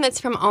that's a woman that's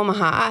from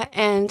Omaha,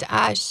 and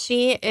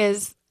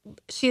she's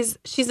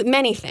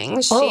many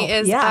things.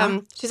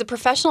 She's a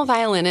professional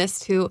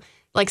violinist who,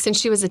 like, since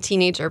she was a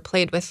teenager,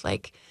 played with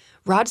like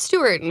Rod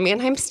Stewart and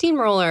Mannheim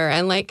Steamroller,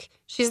 and like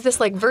she's this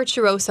like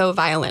virtuoso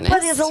violinist.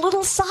 But as a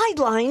little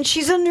sideline,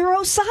 she's a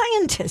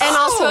neuroscientist and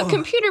also a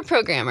computer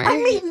programmer. I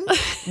mean,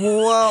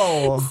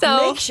 whoa!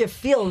 So makes you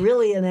feel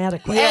really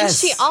inadequate.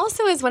 Yes. And she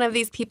also is one of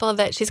these people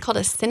that she's called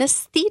a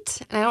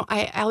synesthete, and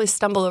I always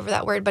stumble over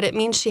that word, but it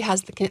means she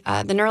has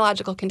the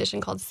neurological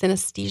condition called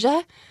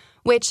synesthesia,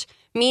 which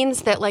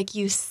means that like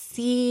you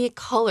see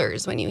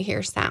colors when you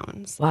hear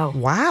sounds.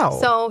 Wow.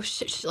 So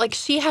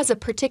she has a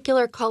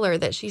particular color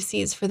that she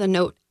sees for the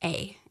note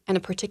A and a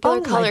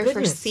particular color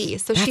for C.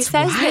 So she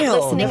says that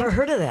listening... Never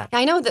heard of that.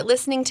 I know that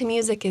listening to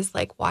music is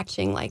like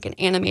watching like an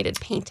animated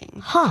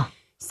painting. Huh.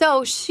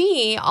 So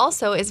she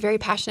also is very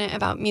passionate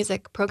about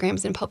music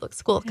programs in public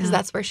school because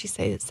that's where she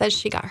says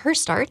she got her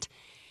start.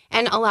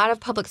 And a lot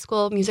of public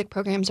school music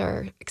programs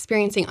are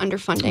experiencing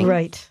underfunding.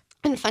 Right.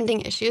 And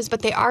funding issues,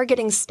 but they are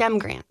getting STEM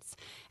grants.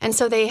 And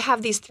so they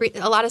have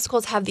a lot of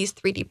schools have these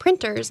 3D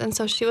printers. And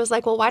so she was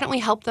like, well, why don't we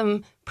help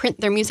them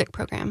print their music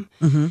program?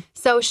 Mm-hmm.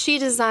 So she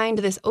designed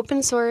this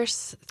open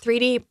source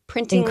 3D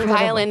printing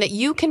violin that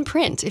you can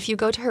print if you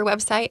go to her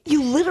website.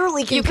 You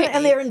literally can print,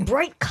 and they're in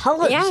bright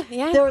colors.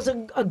 Yeah. There was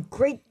a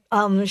great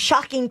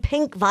shocking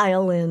pink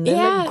violin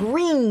and a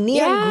green,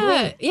 neon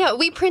green. Yeah,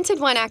 we printed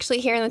one actually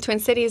here in the Twin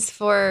Cities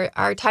for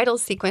our title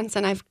sequence,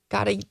 and I've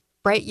got a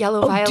bright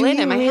yellow violin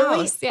in my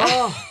house. Yeah.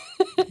 Oh.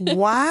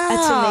 Wow.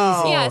 That's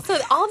amazing. Yeah, so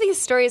all these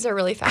stories are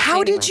really fascinating.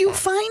 How did you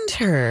find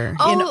her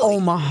in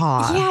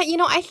Omaha?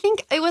 Yeah, I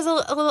think it was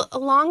a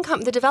long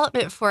the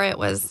development for it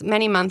was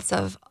many months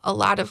of a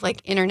lot of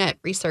like internet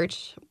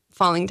research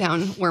falling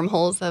down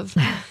wormholes of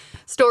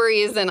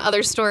stories and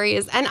other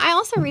stories. And I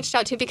also reached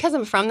out to, because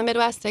I'm from the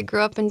Midwest, I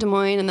grew up in Des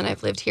Moines and then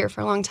I've lived here for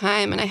a long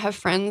time and I have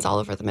friends all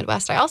over the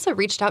Midwest. I also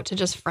reached out to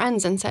just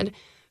friends and said,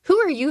 who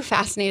are you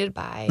fascinated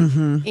by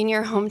in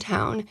your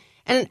hometown?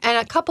 And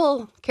a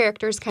couple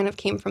characters kind of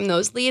came from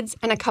those leads,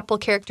 and a couple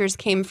characters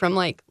came from,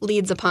 like,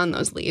 leads upon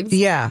those leads.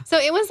 Yeah. So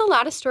it was a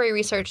lot of story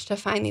research to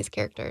find these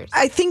characters.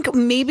 I think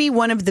maybe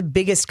one of the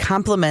biggest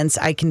compliments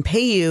I can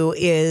pay you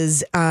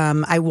is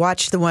I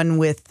watched the one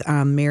with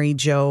Mary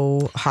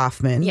Jo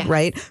Hoffman,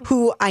 right?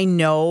 Who I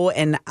know,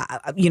 and,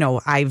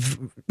 I've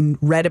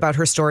read about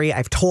her story.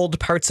 I've told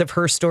parts of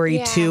her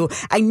story, too.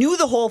 I knew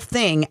the whole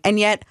thing, and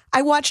yet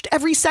I watched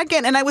every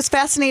second, and I was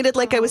fascinated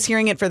like I was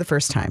hearing it for the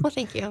first time. Well,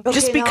 thank you.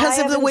 Just because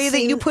because of the way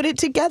that you put it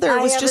together.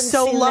 It was just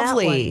so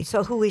lovely.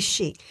 So who is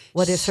she?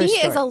 What is her story?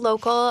 She is a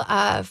local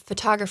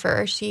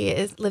photographer. She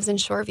lives in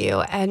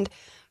Shoreview, and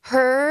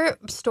her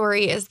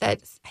story is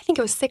that I think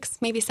it was 6,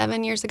 maybe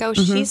 7 years ago,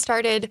 she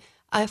started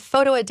a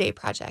photo a day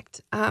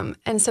project.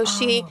 And so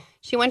she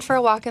went for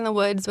a walk in the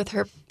woods with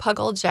her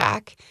puggle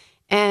Jack,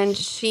 and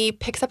she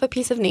picks up a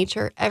piece of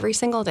nature every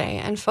single day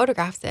and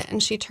photographs it.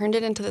 And she turned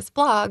it into this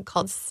blog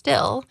called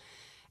Still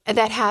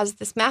that has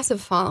this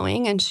massive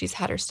following. And she's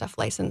had her stuff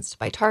licensed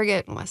by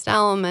Target and West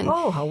Elm. And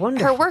how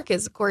wonderful. Her work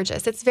is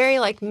gorgeous. It's very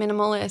like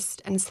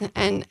minimalist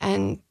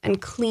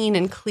and clean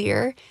and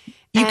clear.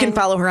 You can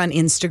follow her on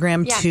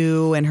Instagram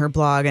too, and her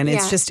blog, and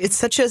it's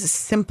such a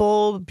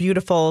simple,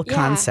 beautiful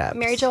concept.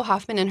 Mary Jo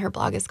Hoffman, and her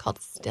blog is called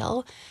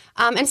Still.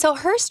 And so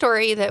her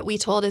story that we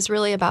told is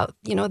really about,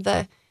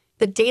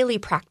 the daily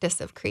practice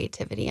of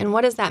creativity, and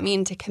what does that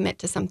mean to commit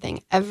to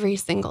something every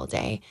single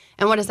day,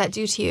 and what does that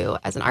do to you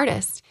as an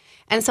artist?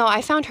 And so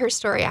I found her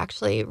story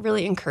actually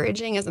really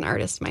encouraging as an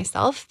artist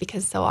myself,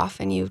 because so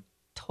often you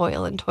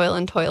toil and toil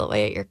and toil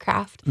away at your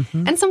craft.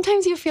 And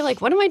sometimes you feel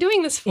like, what am I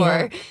doing this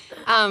for?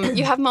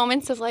 You have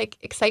moments of like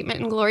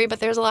excitement and glory,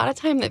 but there's a lot of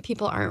time that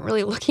people aren't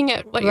really looking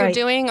at what you're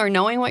doing or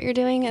knowing what you're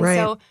doing. And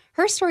so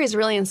her story is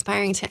really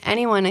inspiring to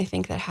anyone, I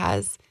think, that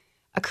has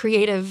a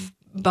creative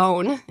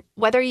bone,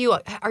 whether you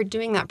are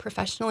doing that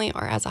professionally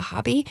or as a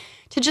hobby,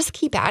 to just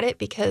keep at it,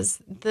 because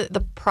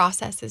the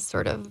process is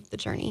sort of the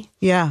journey.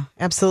 Yeah,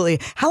 absolutely.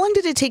 How long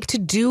did it take to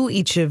do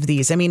each of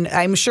these? I mean,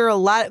 I'm sure a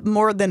lot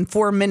more than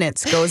 4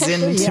 minutes goes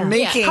into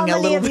making How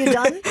many have you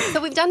done?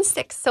 So we've done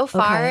 6 so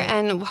far,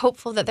 and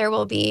hopeful that there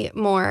will be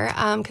more,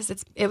 because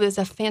it was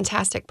a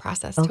fantastic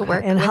process to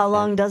work. And how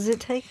long does it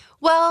take?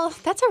 Well,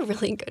 that's a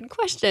really good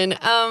question.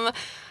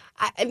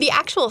 The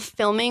actual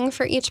filming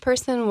for each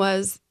person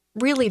was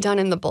really done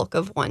in the bulk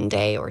of 1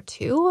 day or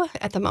 2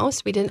 at the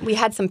most. We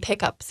had some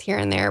pickups here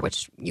and there,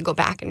 which you go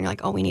back and you're like,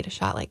 oh, we need a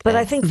shot like But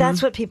this. I think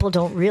that's what people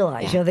don't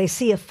realize. They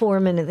see a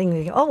 4-minute thing,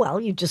 they go, oh, well,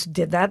 you just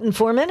did that in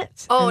 4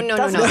 minutes. Oh, no.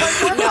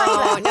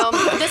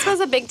 This was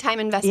a big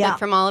time investment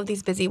from all of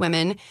these busy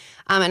women.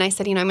 And I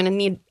said, I'm going to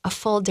need a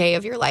full day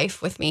of your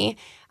life with me.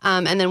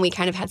 And then we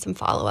kind of had some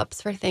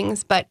follow-ups for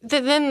things. But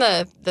then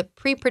the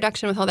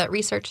pre-production with all that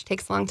research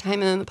takes a long time.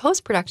 And then the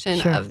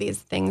post-production of these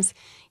things,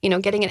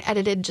 getting it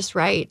edited just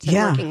right, and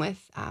working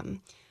with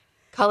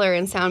color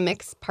and sound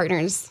mix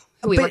partners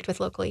who we worked with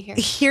locally here.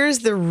 Here's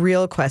the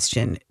real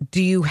question.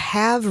 Do you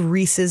have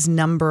Reese's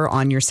number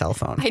on your cell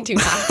phone? I do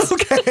not.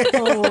 Okay.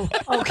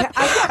 Okay.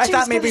 I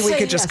thought maybe we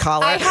could just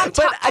call her,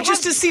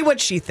 just to see what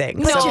she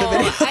thinks. No,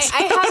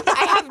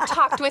 I have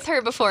talked with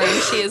her before,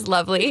 and she is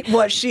lovely.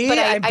 Was she? But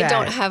I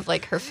don't have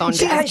like her phone.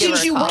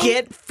 Did you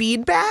get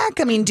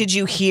feedback? I mean, did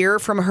you hear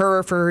from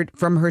her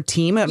from her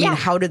team? I mean,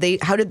 how did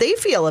they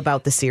feel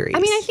about the series? I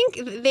mean, I think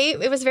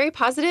it was very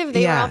positive.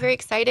 They were all very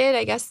excited.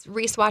 I guess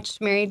Reese watched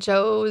Mary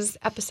Jo's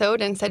episode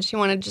and said she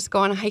wanted to just go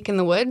on a hike in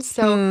the woods.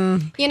 So,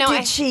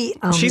 did she?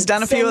 She's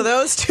done a few of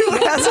those too,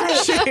 hasn't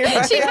she?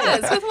 Right? She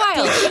has with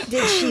Wild.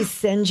 Did she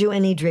send you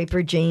any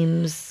Draper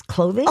James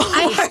clothing?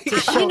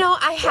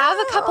 I have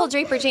a couple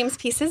Draper James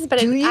pieces,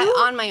 but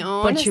on my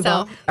own.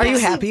 Are you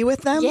happy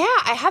with them? Yeah,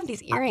 I have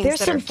these earrings There's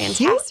that some are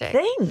fantastic.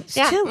 Cute things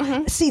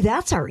too. See,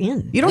 that's our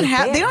in. You don't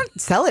they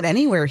don't sell it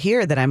anywhere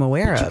here that I'm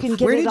aware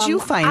of. Where did you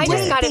find it? I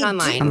just got it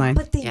online.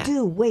 But they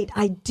do. Wait,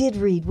 I did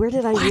read. Where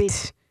did I read?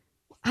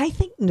 I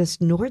think, does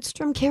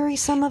Nordstrom carry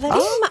some of it?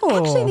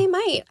 Actually, they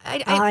might.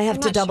 I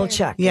have to double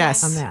check on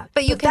that.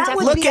 But you can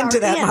look into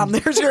that, Mom.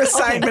 There's your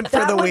assignment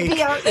for the week.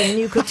 That would be our in.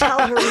 You could tell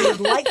her we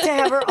would like to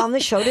have her on the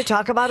show to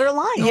talk about her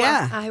line.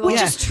 Yeah. Which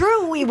is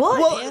true. We would.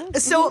 Well,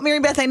 so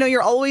Maribeth, I know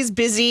you're always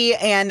busy,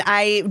 and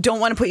I don't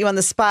want to put you on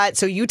the spot.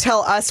 So you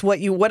tell us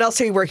what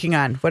else are you working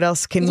on? What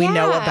else can we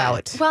know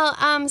about?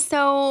 Well,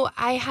 so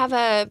I have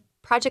a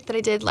project that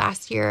I did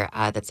last year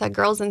that's a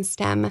Girls in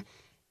STEM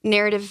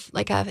narrative,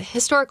 like a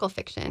historical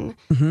fiction.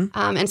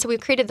 And so we've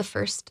created the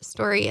first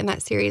story in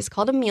that series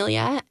called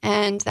Amelia,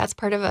 and that's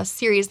part of a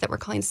series that we're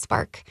calling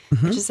Spark,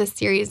 which is a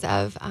series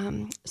of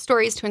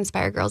stories to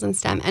inspire girls in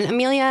STEM. And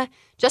Amelia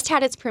just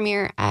had its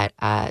premiere at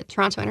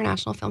Toronto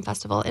International Film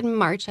Festival in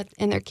March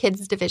in their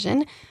kids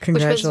division.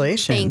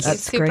 Congratulations. Which was,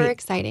 That's super great.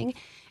 Exciting.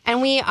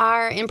 And we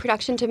are in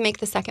production to make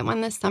the second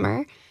one this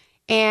summer.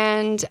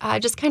 And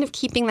just kind of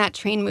keeping that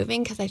train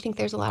moving, because I think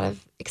there's a lot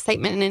of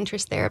excitement and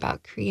interest there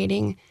about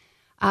creating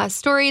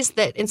stories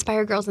that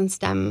inspire girls in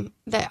STEM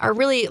that are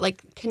really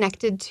like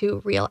connected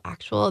to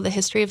the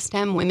history of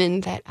STEM,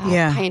 women that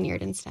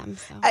pioneered in STEM.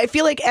 So. I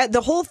feel like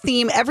the whole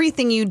theme,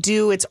 everything you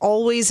do, it's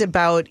always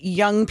about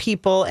young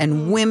people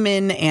and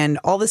women and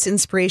all this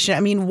inspiration. I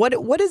mean,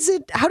 what is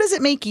it? How does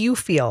it make you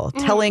feel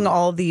telling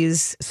all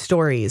these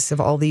stories of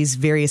all these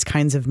various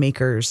kinds of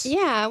makers?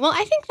 Yeah, well,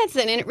 I think that's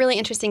a really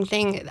interesting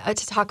thing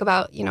to talk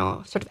about,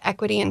 sort of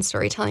equity and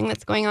storytelling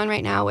that's going on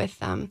right now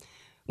with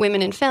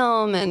women in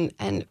film,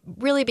 and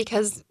really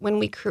because when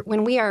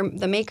we are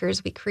the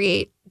makers, we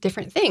create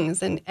different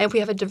things, and we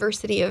have a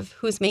diversity of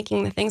who's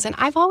making the things. And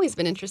I've always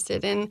been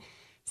interested in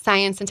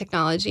science and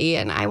technology,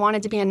 and I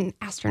wanted to be an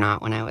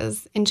astronaut when I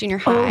was in junior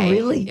high. Oh,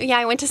 really? Yeah,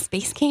 I went to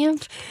space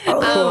camp. Oh, it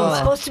was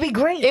supposed to be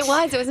great. It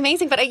was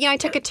amazing. But I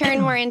took a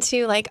turn more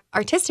into like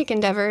artistic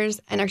endeavors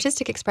and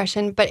artistic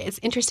expression. But it's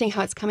interesting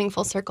how it's coming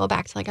full circle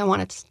back to like I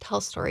wanted to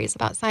tell stories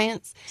about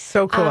science.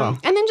 So cool.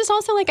 And then just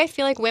also like I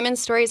feel like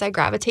women's stories, I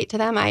gravitate to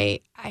them.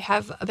 I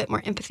have a bit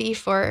more empathy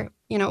for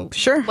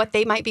what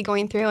they might be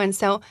going through, and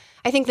so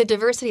I think the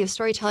diversity of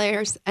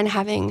storytellers and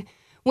having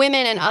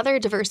women and other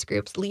diverse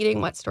groups leading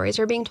what stories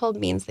are being told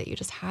means that you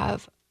just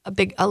have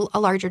a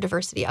larger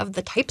diversity of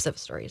the types of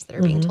stories that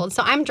are being told.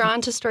 So I'm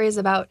drawn to stories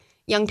about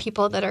young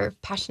people that are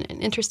passionate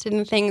and interested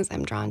in things.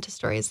 I'm drawn to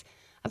stories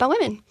about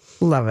women.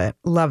 Love it.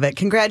 Love it.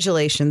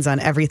 Congratulations on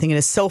everything. It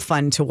is so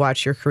fun to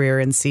watch your career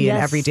and see. And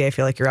every day I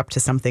feel like you're up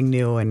to something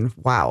new. And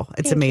wow,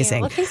 it's Thank amazing.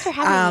 You. Well, thanks for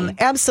having me.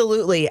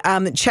 Absolutely.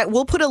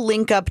 We'll put a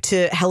link up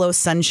to Hello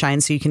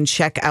Sunshine so you can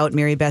check out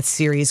Maribeth's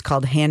series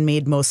called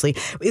Handmade mostly.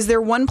 Is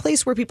there one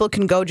place where people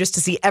can go just to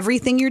see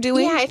everything you're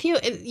doing? Yeah, if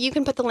you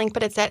can put the link,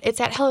 but it's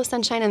at Hello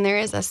Sunshine, and there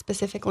is a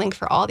specific link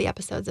for all the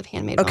episodes of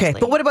Handmade Okay,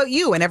 mostly. but what about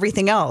you and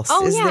everything else?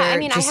 Oh, is yeah. there I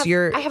mean, I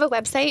have a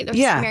website, which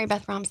is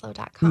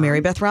MaribethRomslo.com.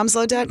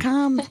 MaribethRomslo.com.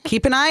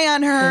 Keep an eye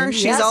on her.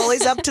 She's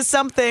always up to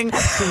something.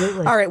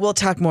 Absolutely. All right, we'll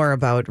talk more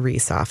about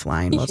Reese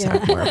offline. We'll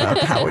talk more about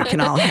how we can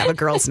all have a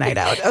girls' night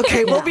out.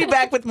 Okay, we'll be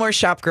back with more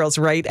Shop Girls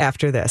right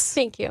after this.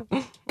 Thank you.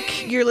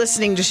 You're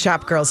listening to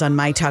Shop Girls on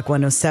My Talk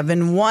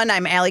 107.1.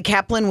 I'm Allie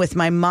Kaplan with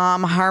my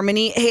mom,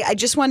 Harmony. Hey, I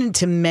just wanted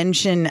to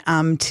mention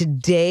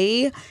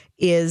today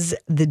is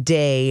the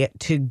day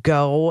to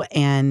go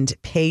and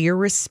pay your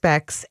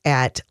respects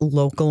at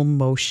Local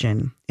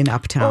Motion in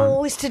Uptown.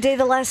 Oh, is today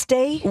the last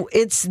day?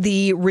 It's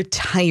the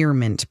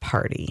retirement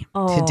party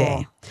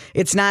today.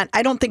 It's not,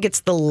 I don't think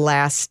it's the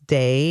last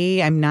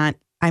day. I'm not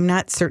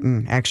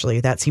certain, actually.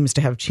 That seems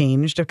to have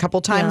changed a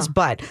couple times. Yeah.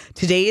 But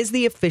today is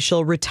the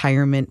official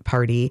retirement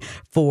party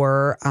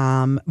for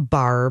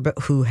Barb,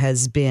 who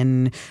has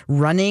been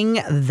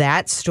running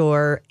that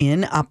store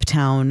in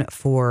Uptown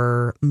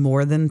for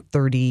more than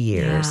 30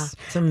 years. Yeah,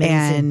 it's amazing.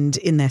 And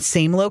in the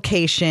same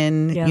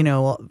location,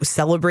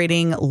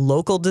 celebrating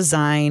local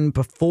design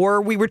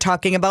before we were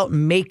talking about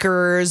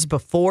makers,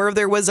 before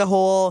there was a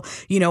whole,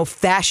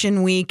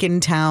 fashion week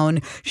in town.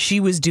 She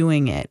was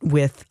doing it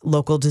with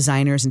local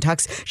designers and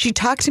talks. She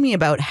talked to me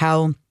about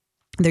how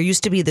there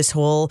used to be this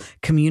whole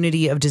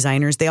community of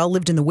designers. They all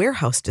lived in the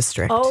warehouse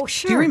district. Oh,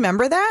 sure. Do you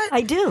remember that?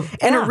 I do.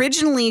 And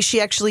originally she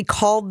actually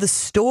called the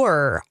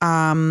store,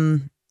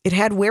 it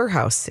had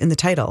warehouse in the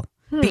title.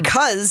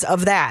 Because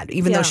of that,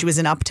 even though she was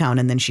in Uptown,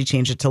 and then she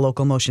changed it to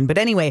Local Motion. But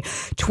anyway,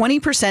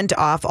 20%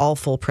 off all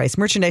full price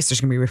merchandise. There's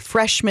going to be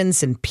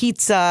refreshments and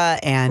pizza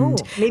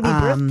and maybe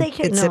birthday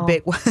cake. It's a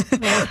bit.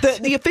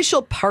 The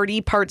official party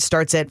part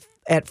starts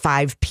at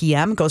 5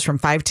 p.m. goes from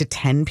 5 to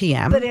 10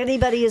 p.m. But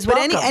anybody is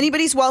welcome.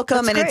 Anybody's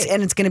welcome, That's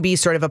and it's going to be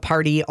sort of a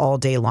party all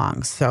day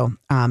long. So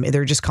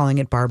they're just calling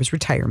it Barb's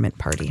retirement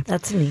party.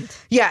 That's neat.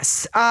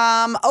 Yes.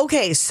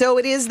 Okay, so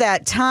it is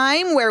that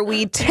time where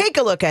we take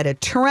a look at a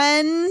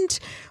trend.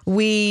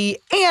 We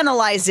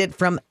analyze it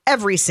from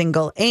every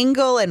single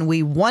angle, and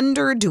we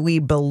wonder, do we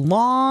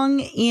belong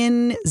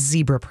in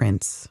zebra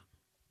prints?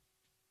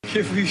 I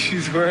can't believe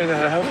she's wearing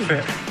that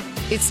outfit.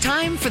 It's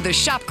time for the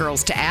Shop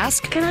Girls to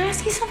ask, can I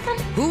ask you something?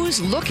 Whose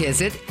look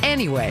is it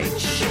anyway?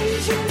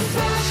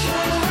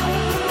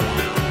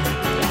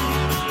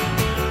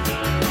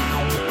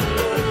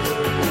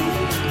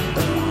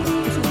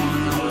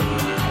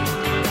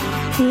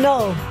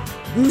 No.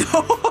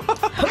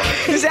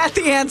 Is that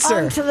the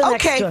answer? On to the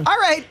next one. All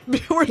right.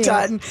 We're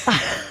done.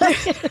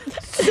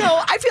 So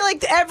I feel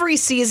like every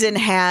season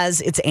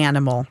has its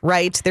animal,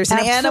 right? There's an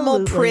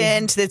animal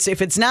print that's,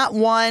 if it's not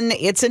one,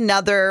 it's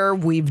another.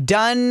 We've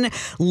done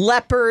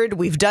leopard,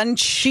 we've done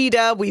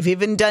cheetah, we've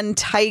even done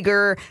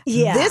tiger.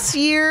 Yeah. This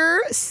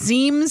year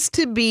seems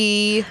to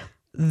be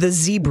the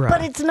zebra.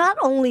 But it's not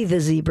only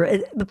the zebra.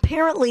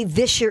 Apparently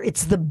this year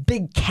it's the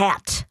big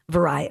cat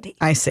variety.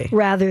 I see.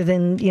 Rather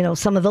than,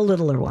 some of the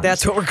littler ones.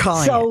 That's what we're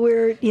calling it. So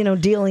we're,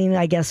 dealing,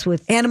 I guess,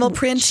 with animal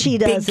print,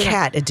 cheetahs, big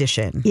cat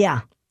edition.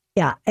 Yeah.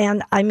 Yeah.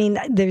 And I mean,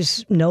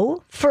 there's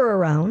no fur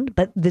around,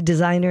 but the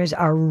designers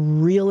are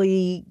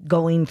really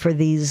going for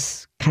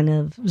these kind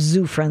of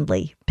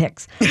zoo-friendly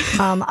picks.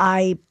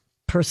 I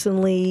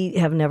personally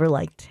have never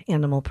liked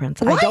animal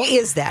prints. Why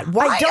is that?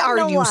 Why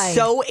are you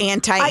so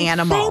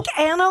anti-animal? I think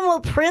animal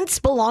prints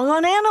belong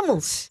on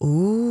animals.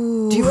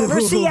 Ooh. Do you ever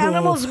see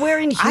animals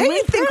wearing human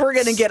prints? I think we're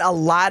going to get a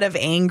lot of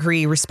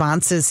angry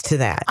responses to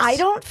that. I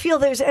don't feel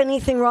there's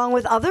anything wrong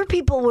with other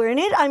people wearing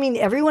it. I mean,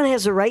 everyone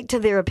has a right to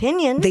their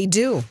opinion. They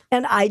do.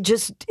 And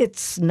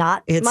it's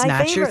not my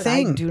favorite. Your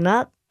thing. I do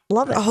not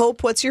love it.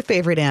 Hope, what's your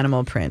favorite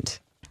animal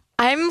print?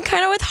 I'm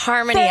kind of with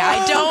Harmony.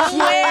 I don't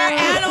wear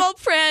animal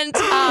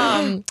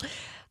print.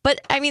 But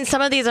I mean,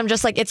 some of these I'm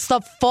just like, it's the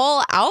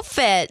full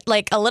outfit.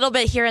 Like a little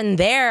bit here and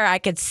there, I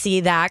could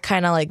see that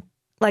kind of like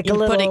a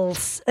little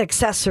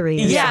accessory.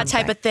 Yeah,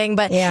 type of thing.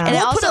 But yeah. And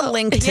we'll also, put a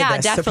link to this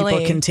definitely. so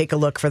people can take a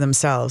look for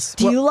themselves.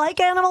 Do you like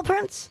animal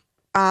prints?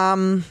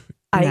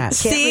 I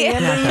can't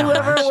remember you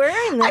ever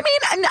wearing them. I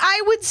mean,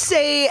 I would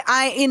say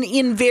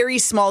in very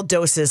small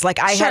doses. Like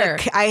I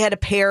had a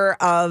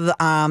pair of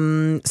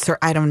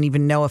I don't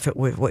even know if it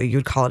would, what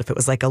you'd call it, if it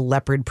was like a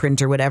leopard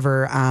print or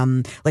whatever,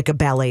 like a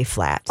ballet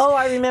flat. Oh,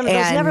 I remember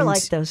those. Never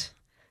liked those.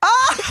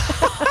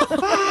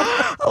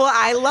 Well,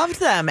 I loved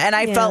them, and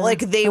I felt like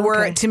they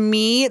were, to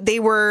me, they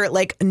were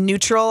like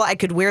neutral. I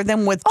could wear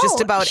them with just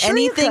about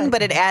anything,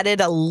 but it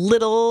added a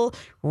little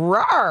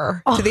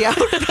rawr to the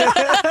outfit.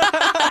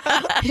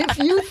 If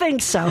you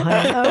think so,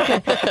 huh?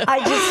 Okay.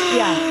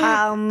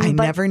 I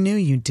never knew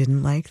you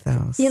didn't like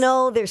those. You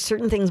know, there's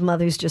certain things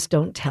mothers just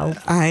don't tell.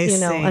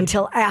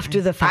 Until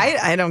after the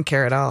fact. I don't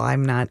care at all.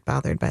 I'm not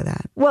bothered by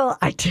that. Well,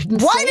 I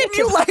didn't. Why didn't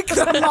you like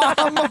them,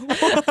 Mom?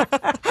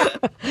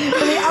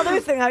 The other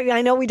thing,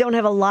 I know we don't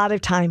have a lot of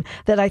time,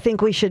 that I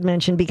think we should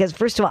mention, because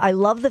first of all, I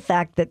love the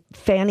fact that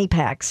fanny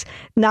packs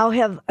now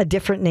have a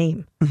different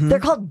name. Mm-hmm. They're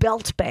called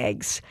belt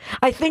bags.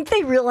 I think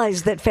they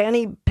realized that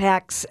fanny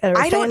packs or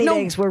fanny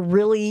bags were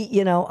really,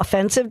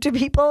 offensive to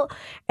people.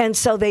 And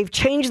so they've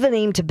changed the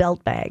name to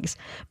belt bags.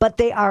 But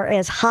they are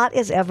as hot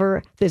as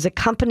ever. There's a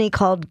company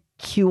called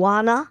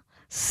Cuyana,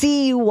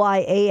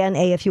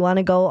 Cuyana. If you want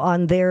to go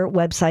on their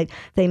website,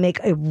 they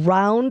make a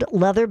round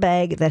leather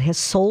bag that has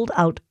sold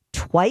out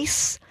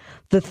twice.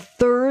 The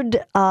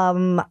third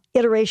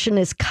iteration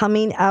is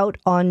coming out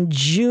on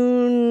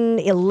June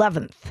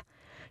 11th.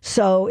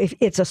 So if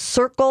it's a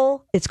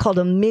circle, it's called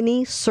a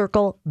mini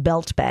circle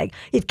belt bag.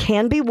 It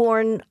can be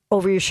worn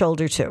over your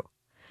shoulder too,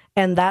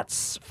 and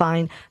that's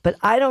fine. But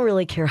I don't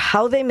really care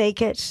how they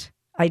make it.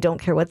 I don't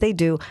care what they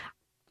do.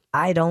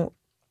 I don't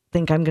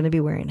think I'm going to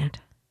be wearing it.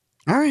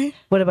 All right.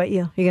 What about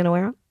you? You going to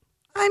wear them?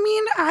 I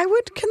mean, I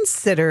would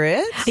consider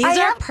it. These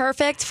are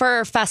perfect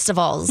for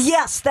festivals.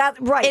 Yes,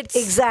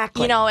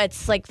 exactly.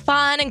 It's like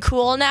fun and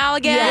cool now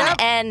again.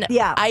 And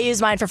I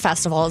use mine for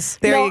festivals.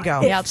 There you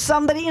go. If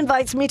somebody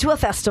invites me to a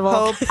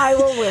festival, I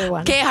will wear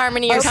one. Okay,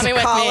 Harmony, you're coming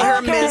with me. Call her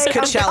Ms.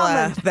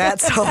 Coachella.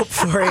 That's hope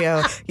for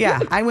you. Yeah,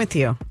 I'm with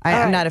you.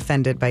 I'm not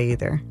offended by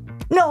either.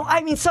 No,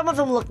 I mean, some of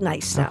them look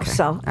nice now. Okay.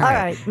 So, all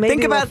right. Maybe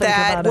think about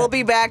that. We'll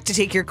be back to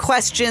take your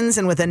questions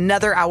and with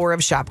another hour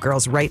of Shop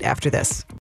Girls right after this.